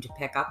seem to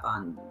pick up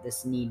on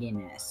this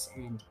neediness.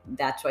 And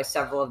that's why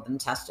several of them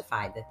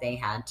testified that they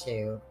had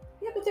to.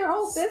 Yeah, but their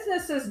whole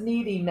business is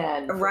needy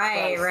men.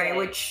 Right,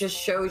 which just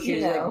shows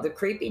you the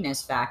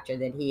creepiness factor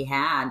that he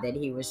had, that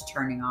he was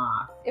turning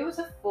off. It was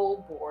a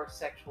full-bore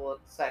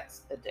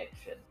sex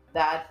addiction.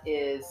 That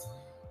is,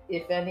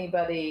 if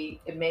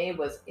anybody, May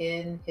was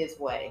in his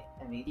way.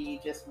 I mean,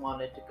 he just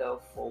wanted to go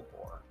full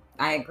bore.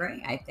 I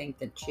agree. I think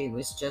that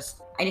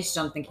I just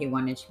don't think he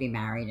wanted to be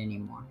married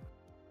anymore.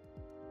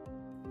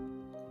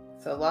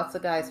 So lots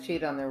of guys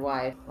cheat on their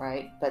wife,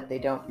 right? But they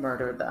don't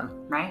murder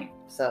them. Right.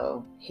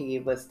 So he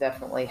was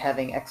definitely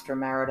having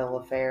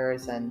extramarital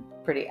affairs and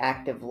pretty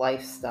active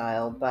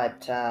lifestyle.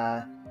 But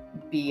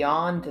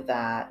beyond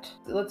that,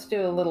 let's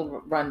do a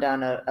little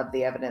rundown of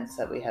the evidence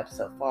that we have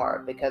so far.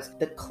 Because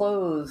the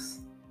clothes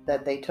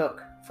that they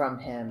took from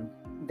him,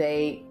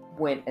 they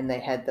went and they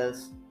had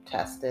those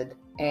tested.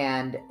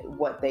 And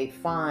what they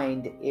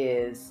find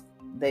is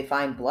they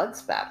find blood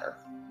spatter,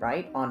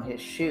 right, on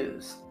his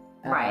shoes.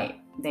 Right.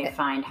 They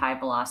find high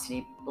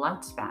velocity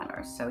blood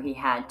spatter. So he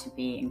had to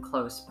be in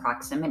close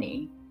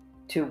proximity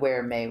to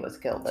where May was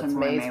killed. That's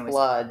May's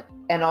blood.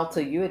 And also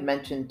you had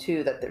mentioned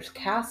too that there's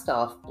cast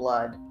off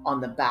blood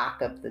on the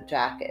back of the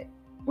jacket.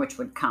 which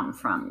would come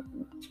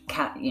from,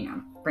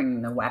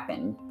 bringing the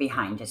weapon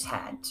behind his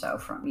head. So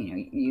from,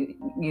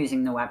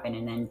 using the weapon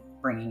and then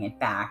bringing it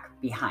back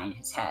behind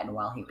his head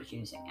while he was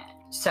using it.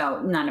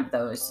 So none of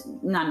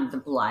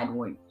the blood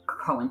would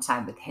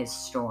coincide with his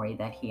story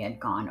that he had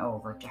gone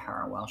over to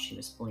her while she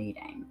was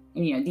bleeding.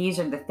 And, these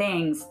are the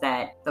things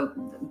that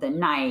the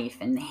knife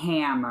and the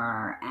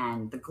hammer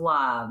and the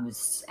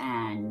gloves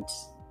and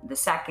the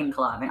second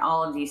glove and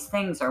all of these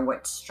things are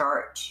what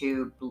start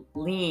to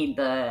lead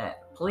the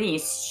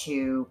police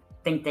to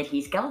think that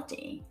he's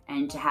guilty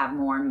and to have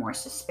more and more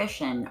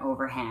suspicion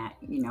overhand,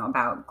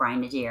 about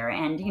Greineder.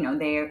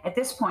 And, at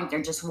this point,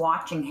 they're just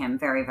watching him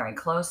very, very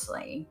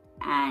closely.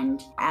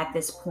 And at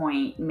this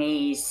point,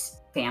 May's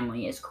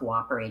family is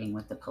cooperating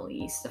with the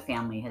police. The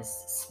family has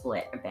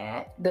split a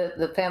bit.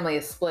 The family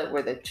is split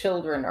where the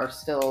children are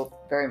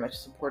still very much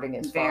supporting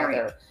his very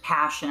father.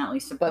 Passionately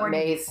supporting. But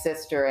May's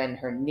sister and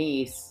her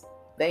niece,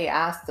 they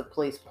asked the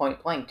police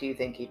point blank, do you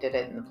think he did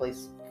it? And the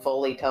police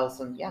fully tells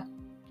them, yeah,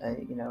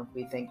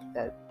 we think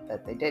that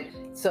they did.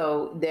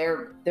 So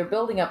they're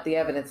building up the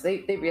evidence.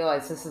 They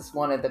realize this is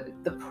one of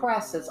the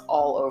press is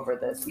all over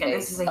this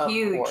case. This is a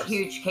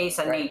huge case.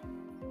 And right.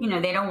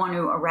 They don't want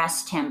to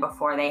arrest him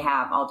before they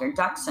have all their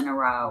ducks in a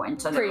row.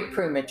 And so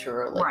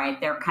prematurely.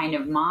 Right. They're kind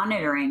of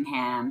monitoring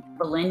him.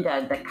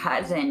 Belinda, the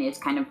cousin, is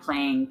kind of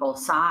playing both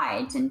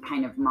sides and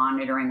kind of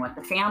monitoring what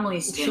the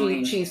family's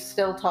doing. She's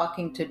still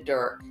talking to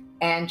Dirk.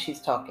 And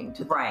she's talking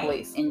to the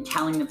police. And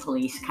telling the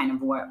police kind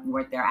of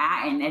what they're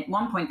at. And at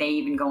one point, they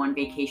even go on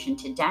vacation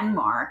to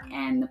Denmark,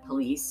 and the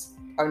police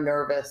are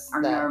nervous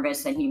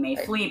that he may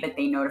flee, but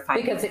they notify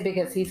him.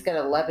 Because he's got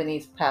a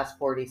Lebanese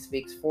passport, he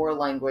speaks 4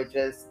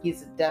 languages,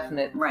 he's a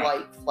definite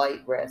flight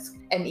risk.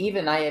 And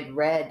even I had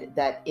read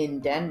that in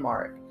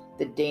Denmark,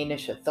 the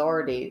Danish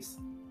authorities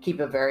keep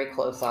a very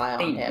close eye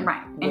on him.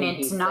 Right, and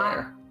it's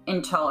not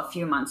until a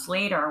few months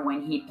later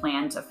when he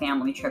plans a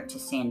family trip to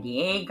San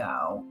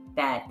Diego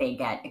that they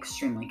get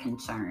extremely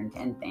concerned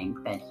and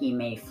think that he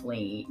may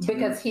flee.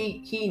 Because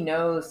he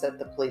knows that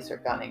the police are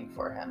gunning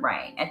for him.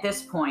 Right. At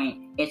this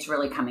point, it's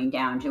really coming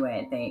down to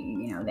it.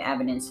 The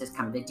evidence has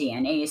come, the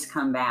DNA's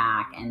come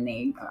back, and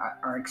they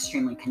are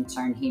extremely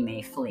concerned he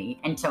may flee.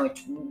 And so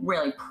it's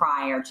really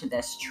prior to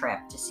this trip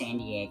to San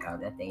Diego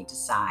that they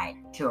decide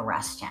to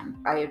arrest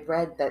him. I had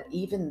read that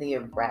even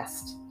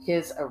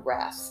his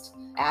arrest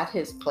at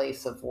his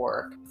place of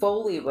work,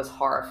 Foley was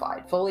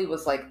horrified. Foley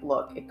was like,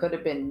 look, it could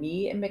have been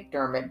me and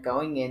McDermott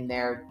going in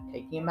there,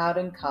 taking him out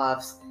in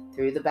cuffs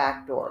through the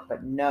back door.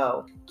 But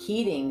no,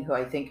 Keating, who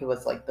I think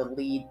was like the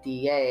lead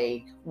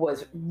DA,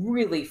 was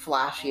really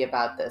flashy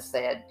about this.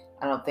 I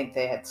don't think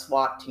they had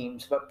SWAT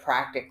teams, but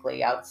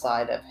practically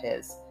outside of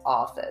his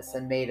office,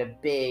 and made a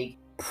big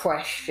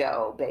press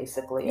show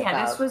basically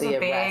about this was the a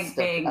arrest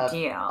big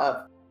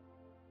deal.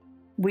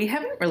 We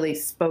haven't really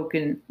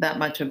spoken that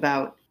much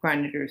about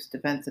Greineder's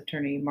defense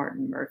attorney,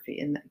 Martin Murphy,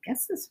 and I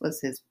guess this was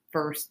his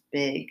first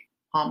big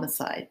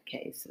homicide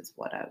case, is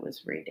what I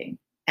was reading.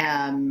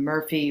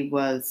 Murphy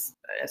was,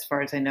 as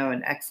far as I know,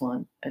 an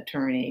excellent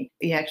attorney.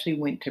 He actually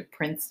went to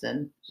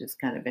Princeton, which is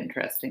kind of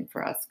interesting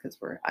for us because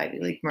we're Ivy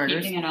League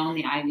murders. Keeping it on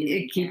the Ivy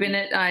League. Keeping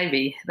it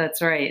Ivy,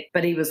 that's right.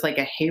 But he was like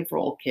a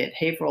Haverhill kid.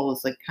 Haverhill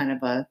was like kind of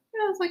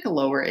it's like a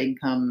lower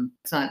income.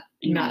 It's not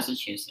in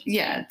Massachusetts.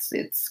 Yeah,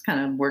 it's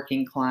kind of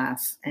working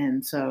class,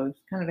 and so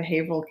it's kind of a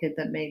Haverhill kid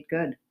that made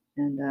good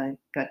and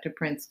got to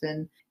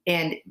Princeton.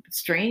 And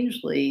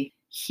strangely,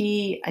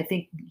 I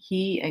think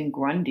he and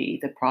Grundy,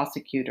 the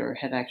prosecutor,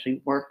 had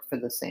actually worked for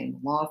the same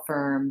law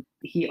firm.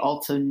 He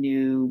also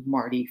knew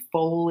Marty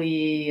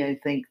Foley. I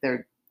think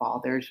their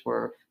fathers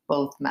were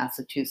both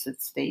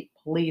Massachusetts State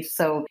Police.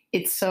 So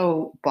it's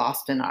so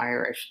Boston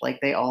Irish, like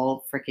they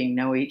all freaking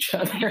know each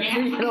other,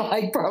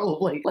 like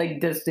probably like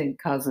distant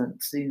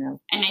cousins, And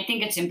I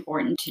think it's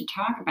important to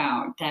talk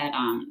about that.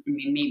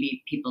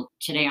 Maybe people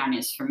today aren't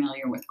as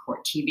familiar with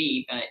Court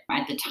TV, but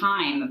at the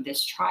time of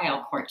this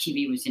trial, Court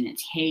TV was in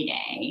its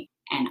heyday.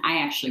 And I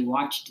actually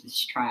watched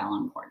this trial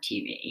on Court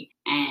TV.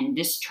 And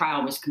this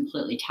trial was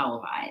completely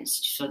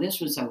televised. So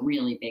this was a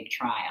really big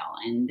trial.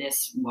 And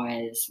this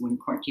was when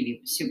Court TV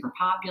was super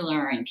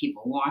popular and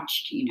people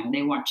watched,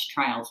 they watched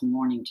trials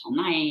morning till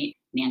night.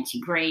 Nancy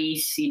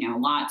Grace,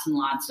 lots and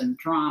lots of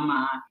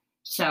drama.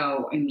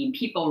 So,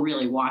 people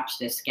really watched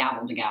this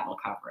gavel to gavel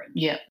coverage.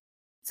 Yeah.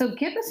 So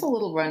give us a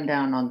little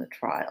rundown on the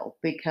trial,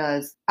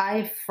 because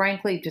I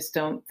frankly just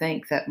don't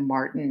think that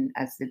Martin,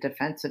 as the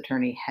defense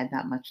attorney, had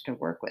that much to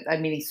work with.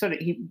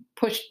 He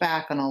pushed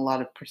back on a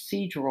lot of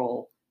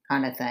procedural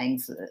kind of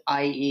things,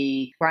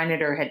 i.e.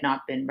 Greineder had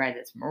not been read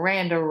his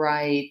Miranda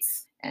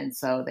rights, and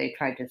so they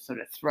tried to sort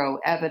of throw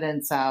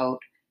evidence out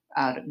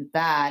of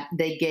that.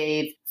 They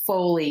gave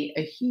Foley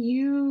a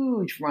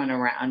huge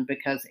runaround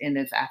because in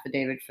his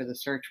affidavit for the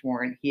search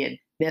warrant, he had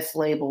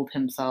mislabeled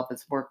himself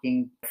as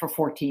working for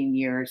 14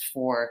 years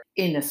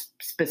in a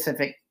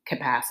specific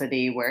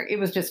capacity where it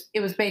was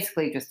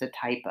basically just a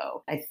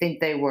typo. I think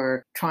they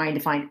were trying to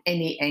find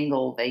any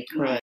angle they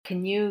could. Right.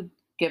 Can you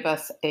give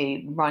us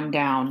a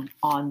rundown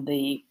on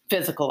the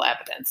physical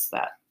evidence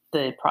that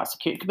the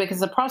prosecution, because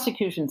the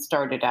prosecution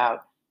started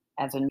out,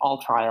 as in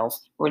all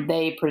trials, where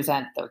they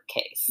present their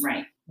case.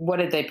 Right. What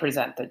did they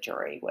present the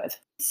jury with?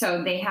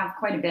 So they have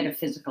quite a bit of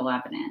physical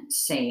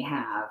evidence. They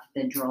have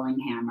the drilling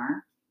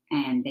hammer,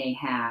 and they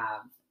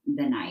have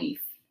the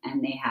knife,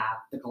 and they have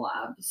the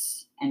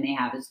gloves, and they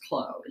have his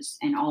clothes.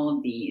 And all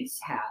of these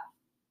have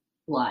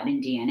blood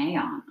and DNA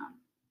on them.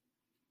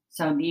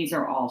 So these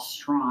are all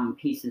strong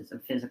pieces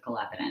of physical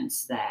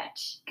evidence that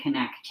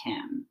connect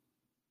him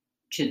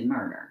to the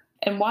murder.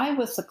 And why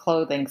was the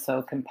clothing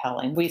so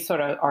compelling? We sort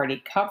of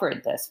already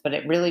covered this, but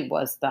it really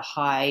was the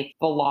high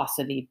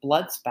velocity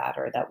blood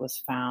spatter that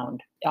was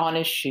found on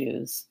his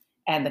shoes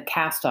and the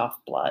cast off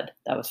blood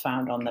that was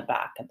found on the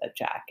back of the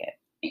jacket.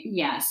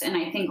 Yes, and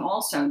I think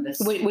also this...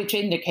 Which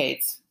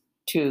indicates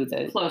to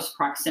the... close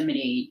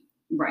proximity,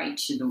 right,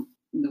 to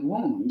the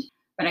wound.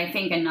 But I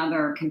think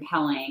another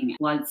compelling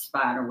blood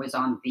spatter was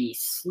on the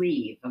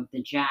sleeve of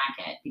the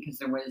jacket, because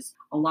there was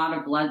a lot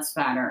of blood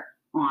spatter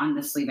on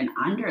the sleeve and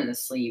under the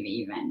sleeve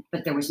even,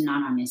 but there was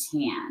none on his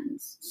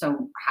hands.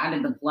 So how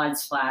did the blood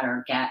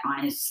splatter get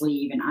on his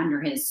sleeve and under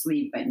his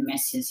sleeve but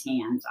miss his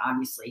hands?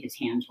 Obviously his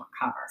hands were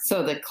covered.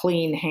 So the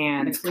clean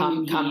hands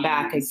come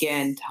back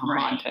again to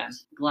haunt him.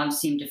 Gloves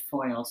seem to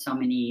foil so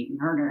many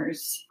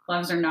murders.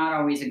 Gloves are not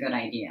always a good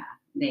idea.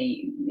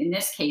 In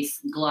this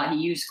case, he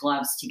used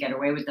gloves to get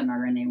away with the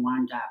murder, and they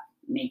wound up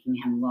making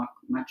him look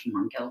much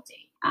more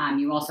guilty.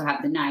 You also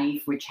have the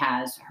knife, which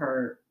has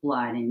her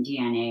blood and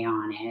DNA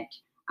on it,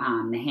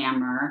 the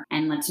hammer.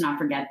 And let's not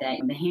forget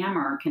that the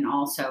hammer can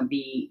also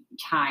be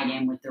tied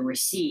in with the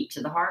receipt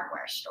to the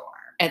hardware store.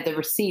 And the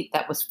receipt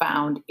that was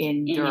found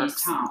in Dirk's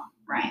his home,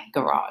 right?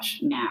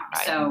 Garage. Now,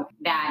 right. So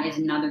that is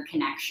another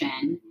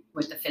connection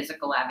with the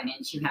physical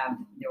evidence.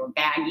 There were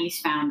baggies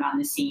found on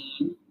the scene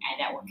and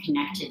that were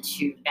connected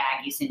to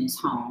baggies in his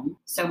home.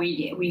 So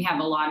we have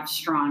a lot of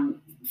strong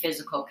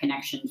physical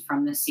connections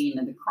from the scene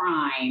of the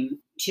crime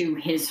to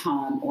his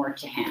home or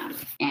to him.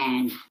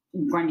 And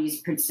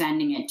Grundy's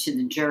presenting it to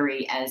the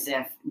jury as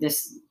if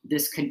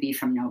this could be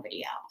from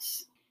nobody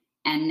else.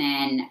 And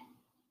then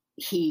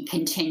he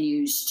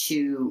continues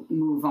to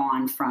move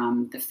on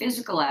from the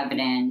physical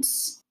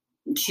evidence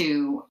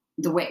to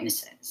the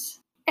witnesses.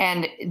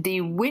 And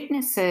the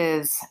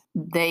witnesses,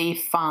 they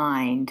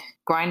find,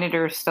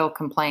 Greineder still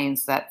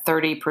complains that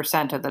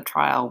 30% of the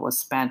trial was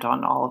spent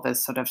on all of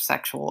his sort of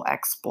sexual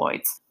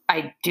exploits.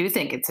 I do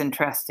think it's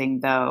interesting,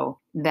 though,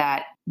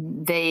 that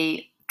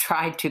they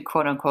tried to,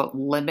 quote unquote,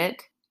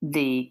 limit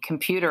the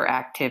computer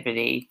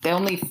activity.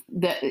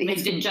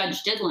 The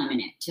judge did limit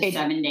it to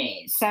 7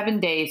 days. 7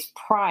 days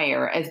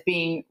prior as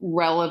being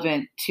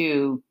relevant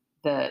to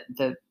the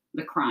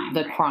crime.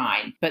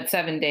 Crime. But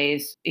 7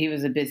 days, he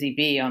was a busy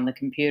bee on the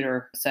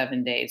computer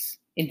 7 days.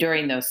 And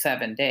during those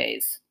 7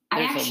 days,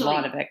 there's a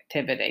lot of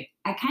activity.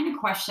 I kind of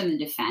question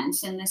the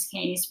defense in this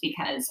case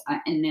because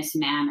in this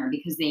manner,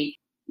 because they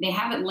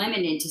have it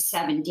limited to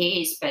 7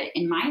 days, but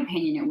in my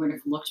opinion, it would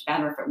have looked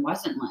better if it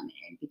wasn't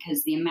limited,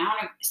 because the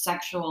amount of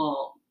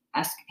sexual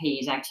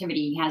escapades,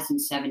 activity he has in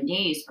 7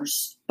 days are...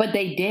 But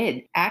they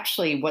did.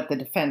 Actually, what the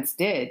defense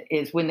did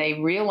is when they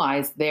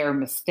realized their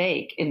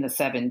mistake in the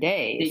 7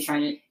 days,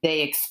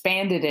 they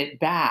expanded it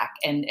back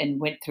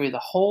and went through the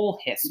whole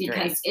history.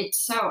 Because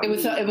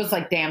it was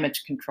like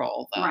damage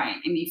control, though. Right.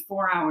 I mean,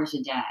 4 hours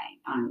a day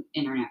on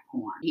internet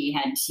porn. He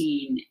had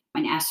seen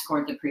an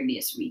escort the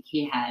previous week.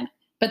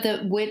 But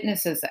the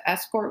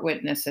escort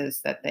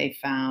witnesses that they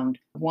found,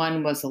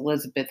 one was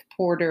Elizabeth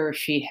Porter.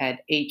 She had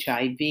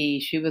HIV.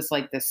 She was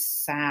like this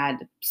sad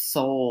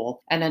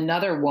soul. And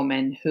another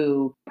woman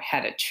who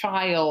had a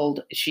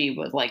child. She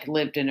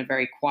lived in a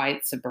very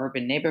quiet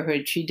suburban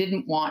neighborhood. She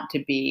didn't want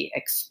to be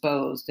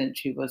exposed, and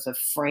she was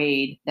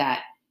afraid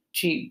that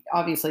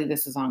obviously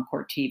this is on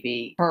court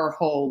TV, her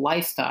whole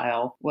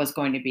lifestyle was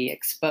going to be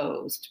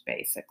exposed,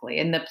 basically.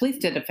 And the police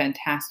did a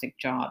fantastic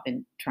job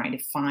in trying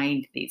to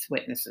find these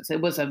witnesses. It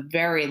was a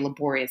very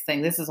laborious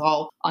thing. This is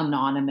all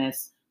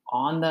anonymous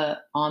on the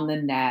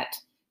net.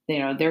 You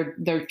know,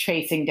 they're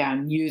chasing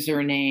down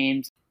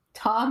usernames.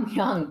 Tom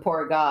Young,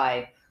 poor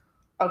guy.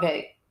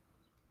 Okay,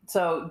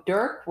 so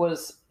Dirk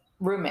was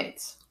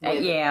roommates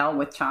at Yale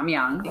with Tom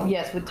Young.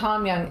 Yes, with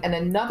Tom Young, and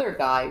another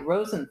guy,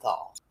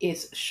 Rosenthal,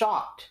 is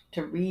shocked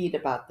to read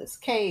about this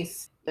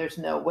case. There's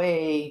no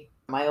way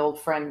my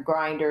old friend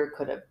Greineder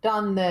could have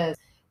done this.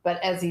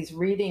 But as he's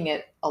reading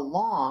it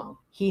along,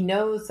 he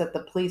knows that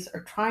the police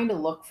are trying to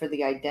look for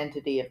the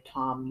identity of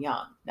Tom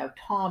Young. Now,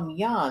 Tom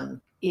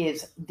Young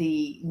is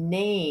the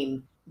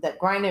name that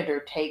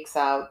Greineder takes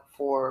out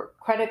for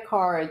credit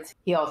cards.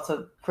 He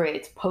also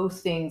creates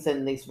postings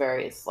in these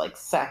various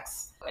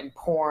sex and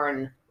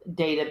porn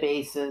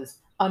databases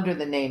under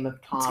the name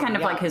of Tom Young. It's kind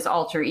of like his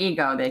alter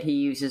ego that he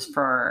uses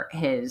for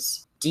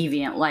his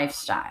deviant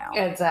lifestyle.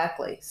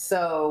 Exactly.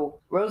 So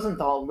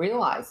Rosenthal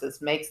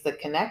makes the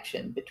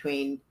connection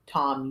between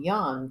Tom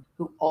Young,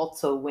 who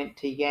also went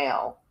to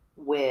Yale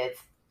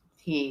with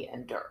he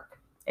and Dirk.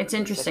 It's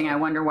interesting. I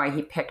wonder why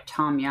he picked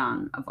Tom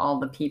Young of all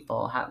the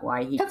people.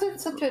 Because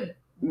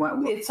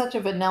it's such a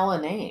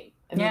vanilla name.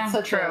 I mean, Yeah, it's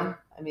such true.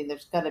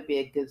 there's got to be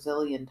a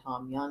gazillion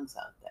Tom Youngs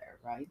out there,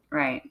 right?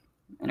 Right.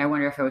 And I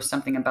wonder if it was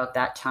something about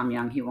that Tom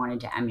Young he wanted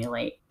to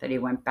emulate, that he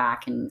went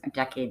back and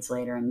decades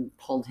later and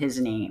pulled his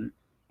name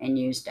and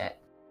used it.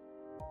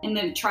 And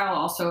the trial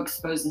also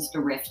exposes the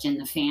rift in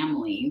the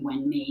family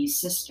when May's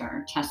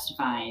sister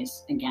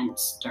testifies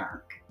against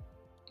Dirk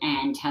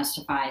and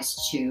testifies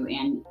to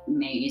and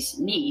May's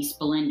niece,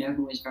 Belinda,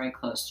 who was very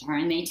close to her.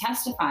 And they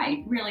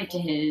testified really to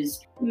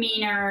his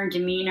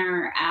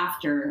demeanor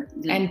after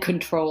and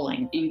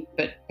controlling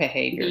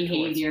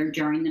behavior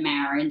during the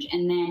marriage,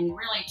 and then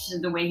really to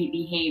the way he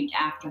behaved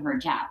after her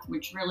death,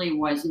 which really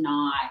was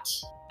not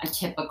a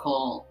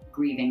typical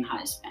grieving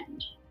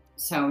husband.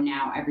 So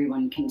now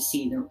everyone can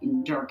see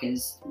Dirk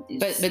is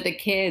But the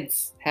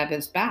kids have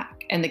his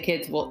back, and the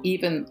kids will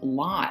even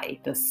lie.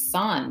 The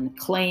son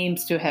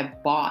claims to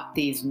have bought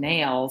these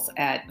nails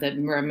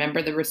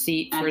remember the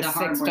receipt for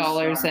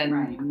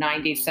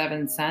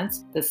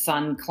 $6.97? The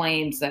son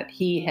claims that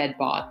he had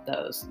bought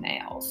those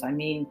nails. I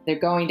mean, they're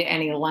going to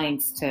any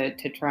lengths to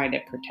try to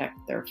protect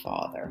their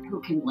father. Who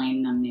can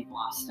blame them? They've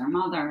lost their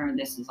mother.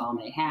 This is all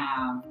they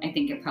have. I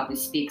think it probably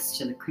speaks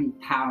to the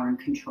power and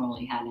control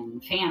he had in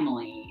the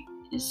family,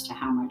 as to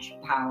how much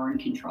power and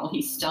control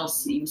he still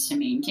seems to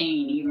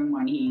maintain even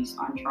when he's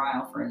on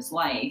trial for his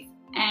life.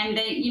 And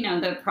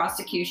the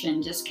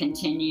prosecution just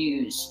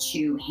continues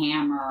to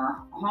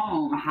hammer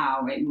home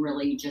how it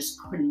really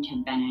just couldn't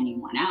have been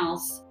anyone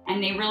else.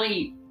 And they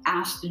really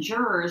asked the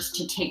jurors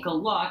to take a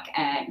look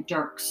at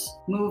Dirk's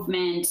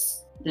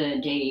movements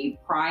the day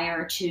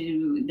prior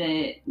to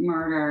the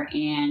murder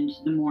and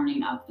the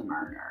morning of the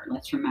murder.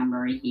 Let's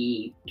remember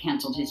he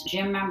canceled his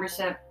gym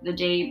membership the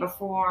day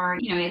before.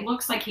 It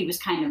looks like he was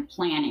kind of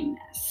planning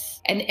this.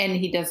 And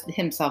he does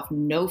himself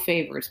no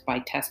favors by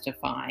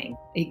testifying,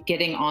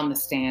 getting on the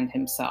stand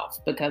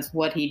himself, because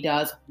what he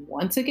does,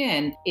 once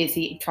again, is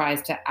he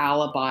tries to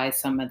alibi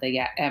some of the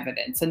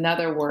evidence. In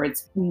other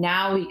words,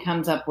 now he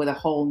comes up with a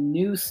whole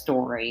new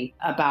story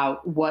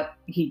about what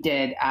he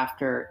did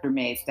after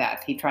May's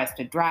death. He tries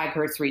to drag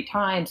her 3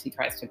 times. He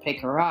tries to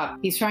pick her up.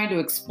 He's trying to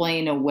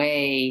explain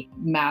away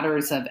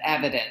matters of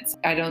evidence.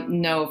 I don't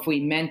know if we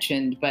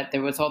mentioned, but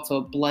there was also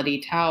a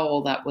bloody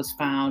towel that was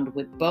found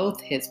with both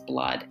his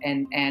blood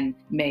and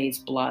May's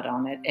blood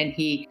on it. And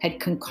he had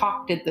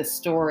concocted the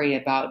story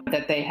about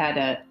that they had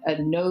a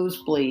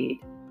nosebleed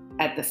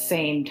at the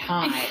same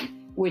time,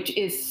 which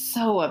is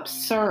so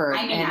absurd.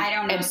 I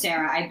don't know,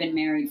 Sarah. I've been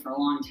married for a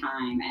long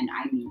time, and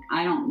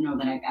I don't know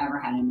that I've ever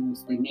had a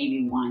nosebleed,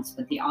 maybe once,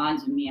 but the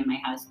odds of me and my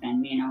husband,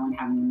 me and Owen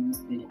having a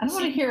nosebleed. I don't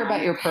want to hear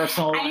about your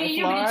personal life,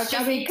 Laura.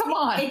 Come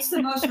on. It's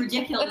the most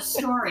ridiculous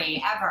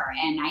story ever,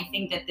 and I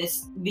think that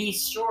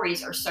these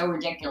stories are so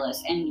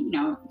ridiculous, and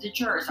the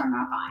jurors are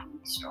not buying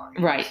these stories.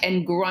 Right,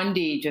 and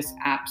Grundy just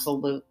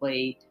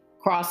absolutely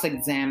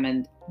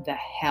cross-examined the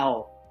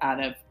hell out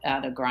of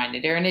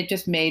Greineder, and it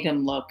just made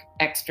him look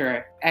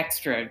extra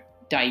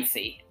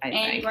dicey, I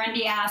think. And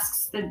Grundy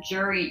asks the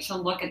jury to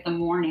look at the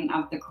morning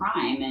of the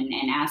crime and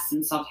asks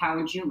himself, how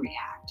would you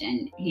react?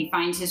 And he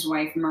finds his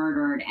wife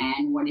murdered,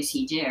 and what does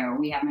he do?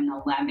 We have an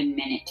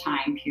 11-minute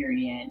time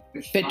period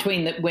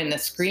between when the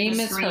scream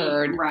is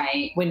heard,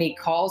 right? When he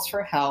calls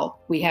for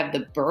help. We have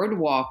the bird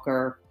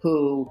walker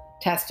who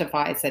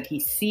testifies that he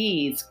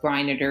sees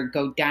Greineder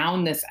go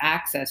down this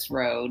access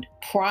road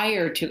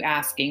prior to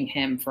asking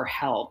him for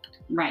help.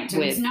 Right.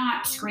 So he's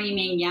not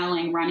screaming,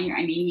 yelling, running.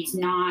 I mean, he's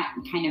not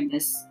kind of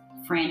this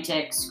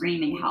frantic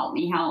screaming, help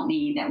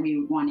me, that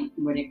we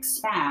would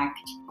expect.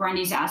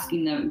 Grundy's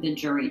asking the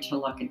jury to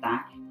look at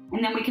that.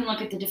 And then we can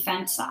look at the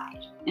defense side.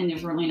 And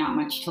there's really not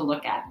much to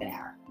look at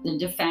there. The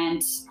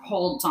defense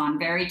holds on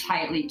very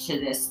tightly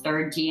to this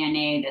third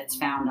DNA that's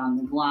found on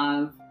the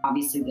glove.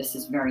 Obviously, this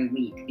is very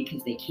weak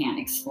because they can't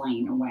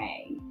explain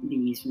away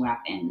these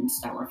weapons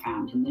that were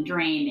found in the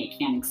drain. They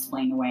can't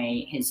explain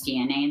away his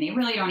DNA, and they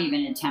really don't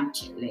even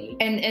attempt to.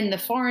 And the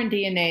foreign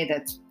DNA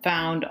that's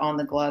found on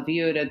the glove,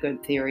 you had a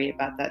good theory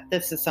about that.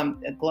 This is a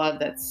glove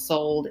that's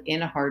sold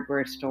in a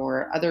hardware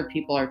store. Other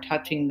people are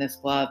touching this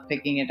glove,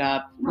 picking it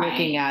up,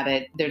 looking at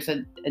it. There's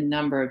a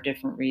number of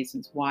different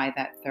reasons why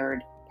that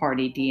third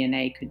party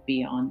DNA could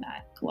be on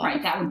that glove.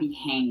 Right, that would be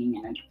hanging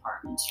in a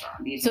department store.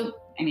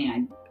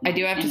 I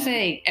do have to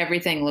say,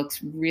 everything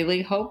looks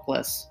really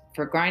hopeless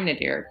for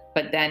Greineder.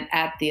 But then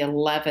at the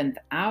 11th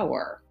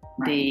hour,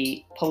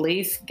 the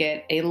police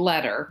get a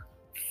letter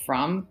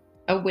from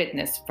a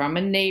witness, from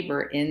a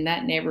neighbor in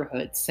that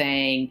neighborhood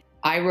saying,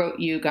 I wrote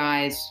you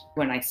guys,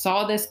 when I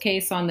saw this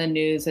case on the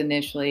news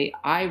initially,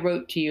 I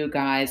wrote to you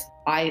guys,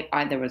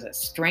 there was a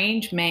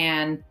strange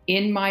man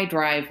in my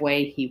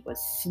driveway. He was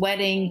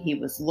sweating. He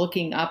was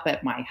looking up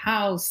at my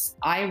house.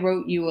 I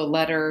wrote you a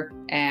letter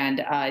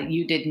and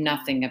you did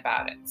nothing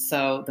about it.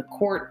 So the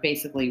court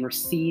basically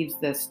receives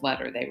this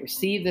letter. They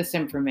receive this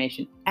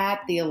information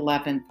at the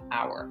 11th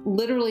hour,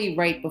 literally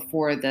right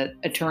before the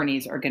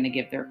attorneys are going to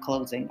give their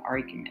closing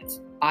arguments.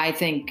 I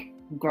think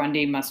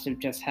Grundy must have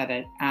just had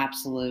an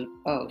absolute,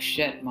 oh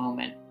shit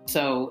moment.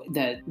 So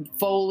the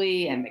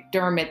Foley and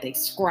McDermott, they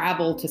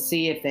scrabbled to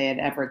see if they had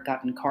ever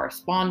gotten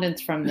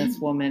correspondence from this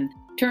woman.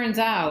 Turns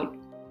out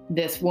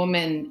this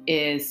woman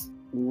is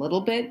a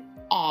little bit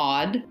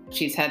odd.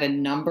 She's had a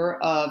number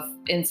of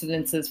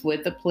incidences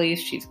with the police.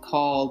 She's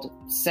called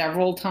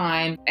several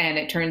times, and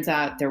it turns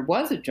out there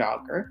was a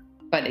jogger,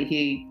 but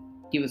he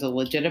was a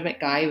legitimate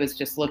guy. He was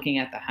just looking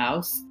at the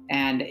house,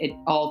 and it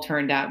all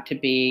turned out to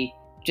be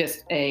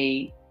just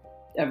a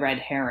red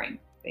herring,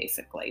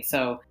 basically.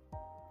 So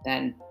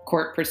then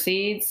court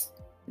proceeds.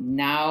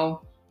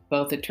 Now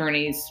both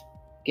attorneys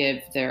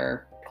give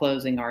their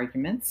closing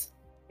arguments.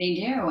 They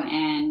do,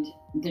 and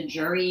the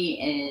jury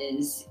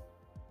is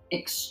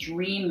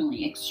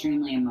extremely,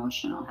 extremely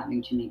emotional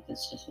having to make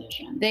this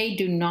decision. They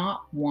do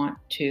not want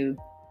to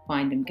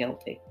find him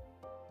guilty.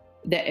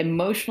 That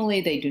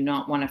emotionally, they do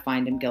not want to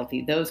find him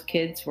guilty. Those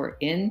kids were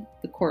in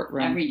the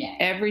courtroom every day,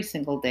 every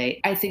single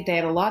day. I think they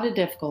had a lot of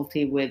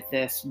difficulty with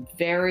this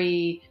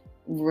very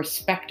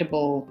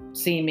respectable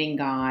seeming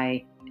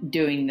guy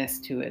doing this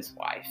to his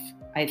wife.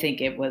 I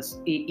think it was,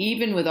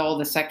 even with all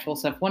the sexual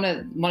stuff, one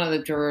of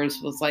the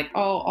jurors was like,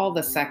 oh, all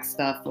the sex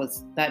stuff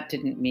that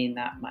didn't mean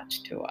that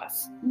much to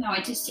us. No,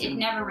 it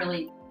never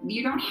really,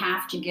 you don't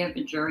have to give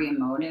a jury a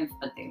motive,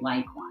 but they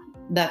like one.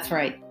 That's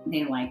right.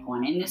 They like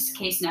one. In this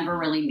case, never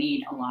really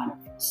made a lot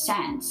of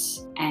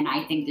sense. And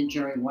I think the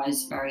jury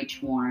was very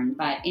torn,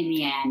 but in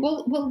the end.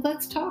 Well,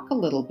 let's talk a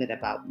little bit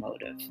about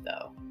motive,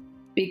 though,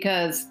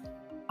 because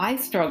I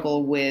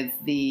struggle with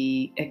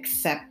the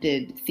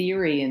accepted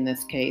theory in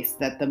this case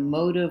that the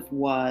motive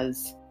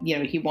was,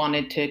 he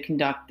wanted to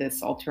conduct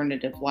this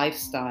alternative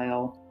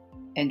lifestyle,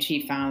 and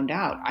she found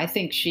out. I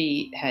think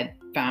she had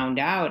found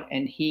out,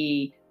 and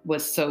he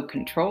was so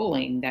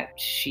controlling that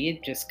she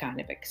had just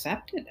kind of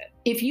accepted it.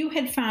 If you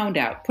had found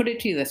out, put it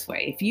to you this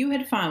way, if you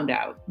had found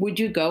out, would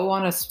you go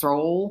on a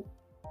stroll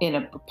in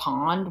a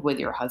pond with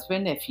your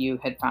husband if you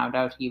had found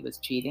out he was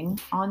cheating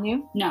on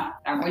you? No,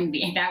 that wouldn't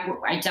be.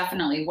 I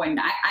definitely wouldn't.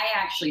 I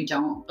actually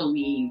don't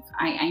believe.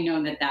 I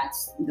know that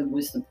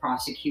was the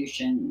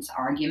prosecution's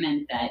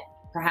argument, that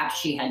perhaps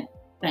she had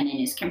been in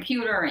his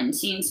computer and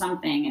seen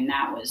something, and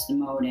that was the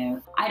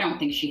motive. I don't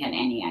think she had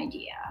any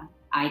idea.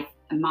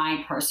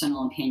 My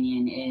personal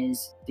opinion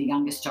is the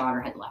youngest daughter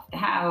had left the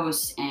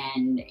house,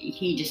 and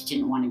he just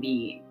didn't want to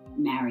be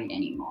married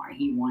anymore.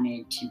 He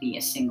wanted to be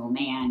a single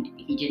man.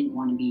 He didn't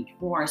want to be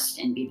divorced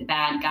and be the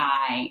bad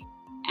guy.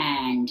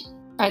 And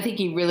I think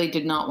he really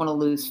did not want to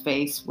lose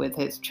face with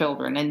his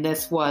children. And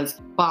this was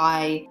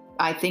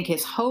I think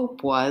his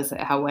hope was,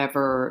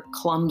 however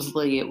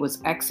clumsily it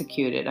was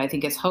executed, I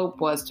think his hope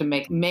was to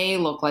make May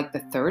look like the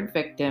third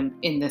victim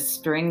in this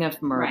string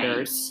of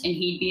murders. Right. And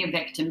he'd be a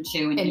victim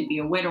too, and he'd be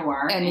a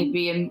widower. And he'd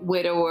be a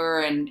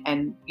widower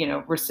and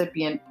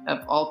recipient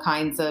of all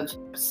kinds of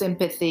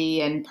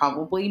sympathy and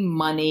probably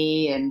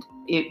money, and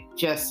it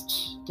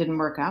just didn't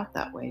work out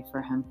that way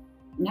for him.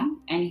 No,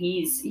 and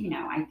he's,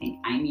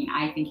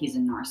 I think he's a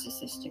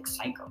narcissistic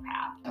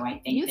psychopath. So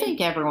I think you think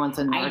everyone's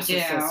a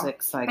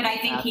narcissistic psychopath. But I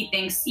think he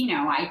thinks,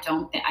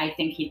 I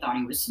think he thought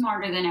he was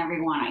smarter than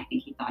everyone. I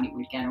think he thought he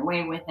would get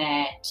away with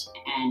it,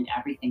 and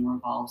everything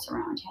revolves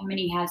around him, and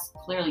he has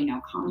clearly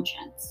no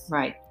conscience.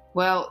 Right.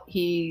 Well,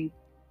 he's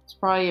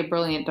probably a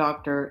brilliant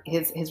doctor.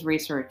 His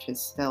research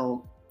is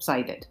still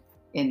cited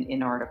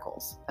in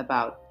articles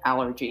about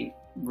allergy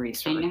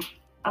research.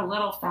 A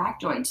little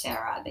factoid,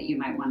 Sarah, that you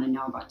might want to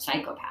know about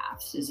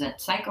psychopaths is that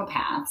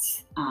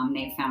psychopaths,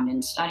 they found in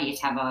studies,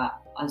 have a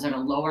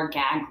lower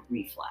gag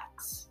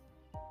reflex,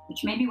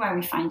 which may be why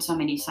we find so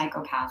many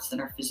psychopaths that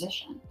are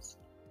physicians.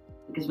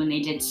 Because when they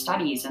did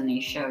studies and they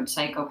showed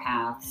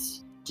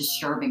psychopaths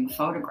disturbing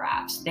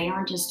photographs, they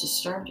aren't as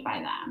disturbed by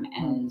them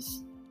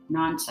as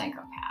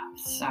non-psychopaths.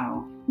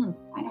 So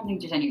I don't think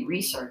there's any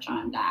research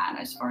on that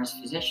as far as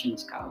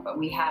physicians go, but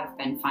we have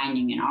been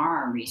finding in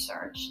our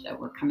research that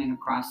we're coming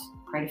across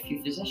quite a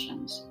few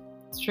physicians.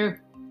 It's true.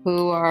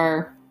 Who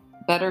are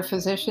better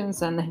physicians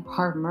than they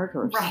are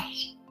murderers. Right.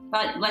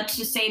 But let's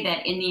just say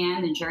that in the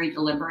end, the jury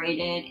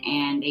deliberated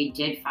and they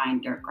did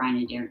find Dirk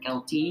Greineder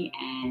guilty,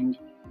 and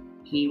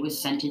he was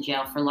sent to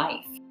jail for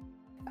life.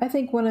 I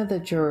think one of the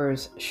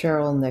jurors,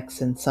 Cheryl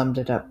Nixon, summed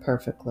it up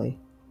perfectly.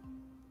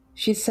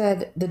 She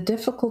said, the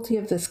difficulty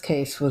of this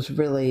case was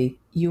really,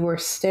 you are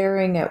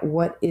staring at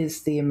what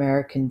is the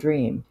American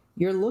dream.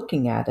 You're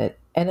looking at it,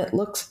 and it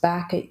looks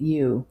back at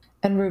you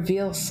and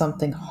reveals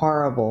something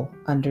horrible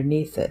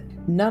underneath it.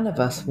 None of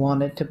us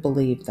wanted to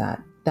believe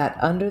that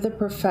under the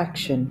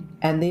perfection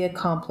and the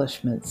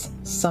accomplishments,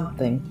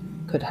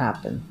 something could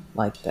happen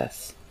like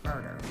this.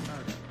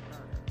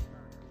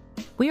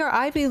 We are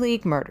Ivy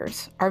League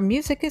Murders. Our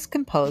music is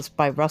composed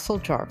by Russell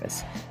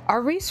Jarvis.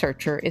 Our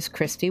researcher is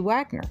Christy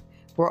Wagner.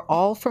 We're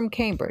all from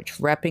Cambridge,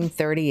 repping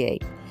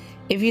 38.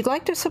 If you'd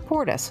like to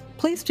support us,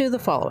 please do the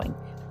following.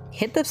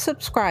 Hit the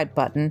subscribe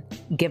button,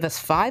 give us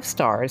 5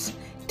 stars,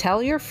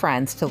 tell your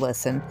friends to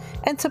listen,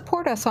 and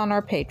support us on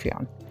our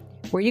Patreon,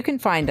 where you can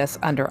find us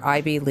under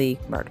Ivy League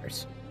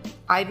Murders.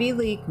 Ivy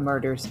League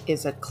Murders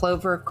is a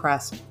Clover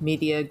Crest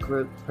Media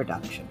Group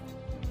production.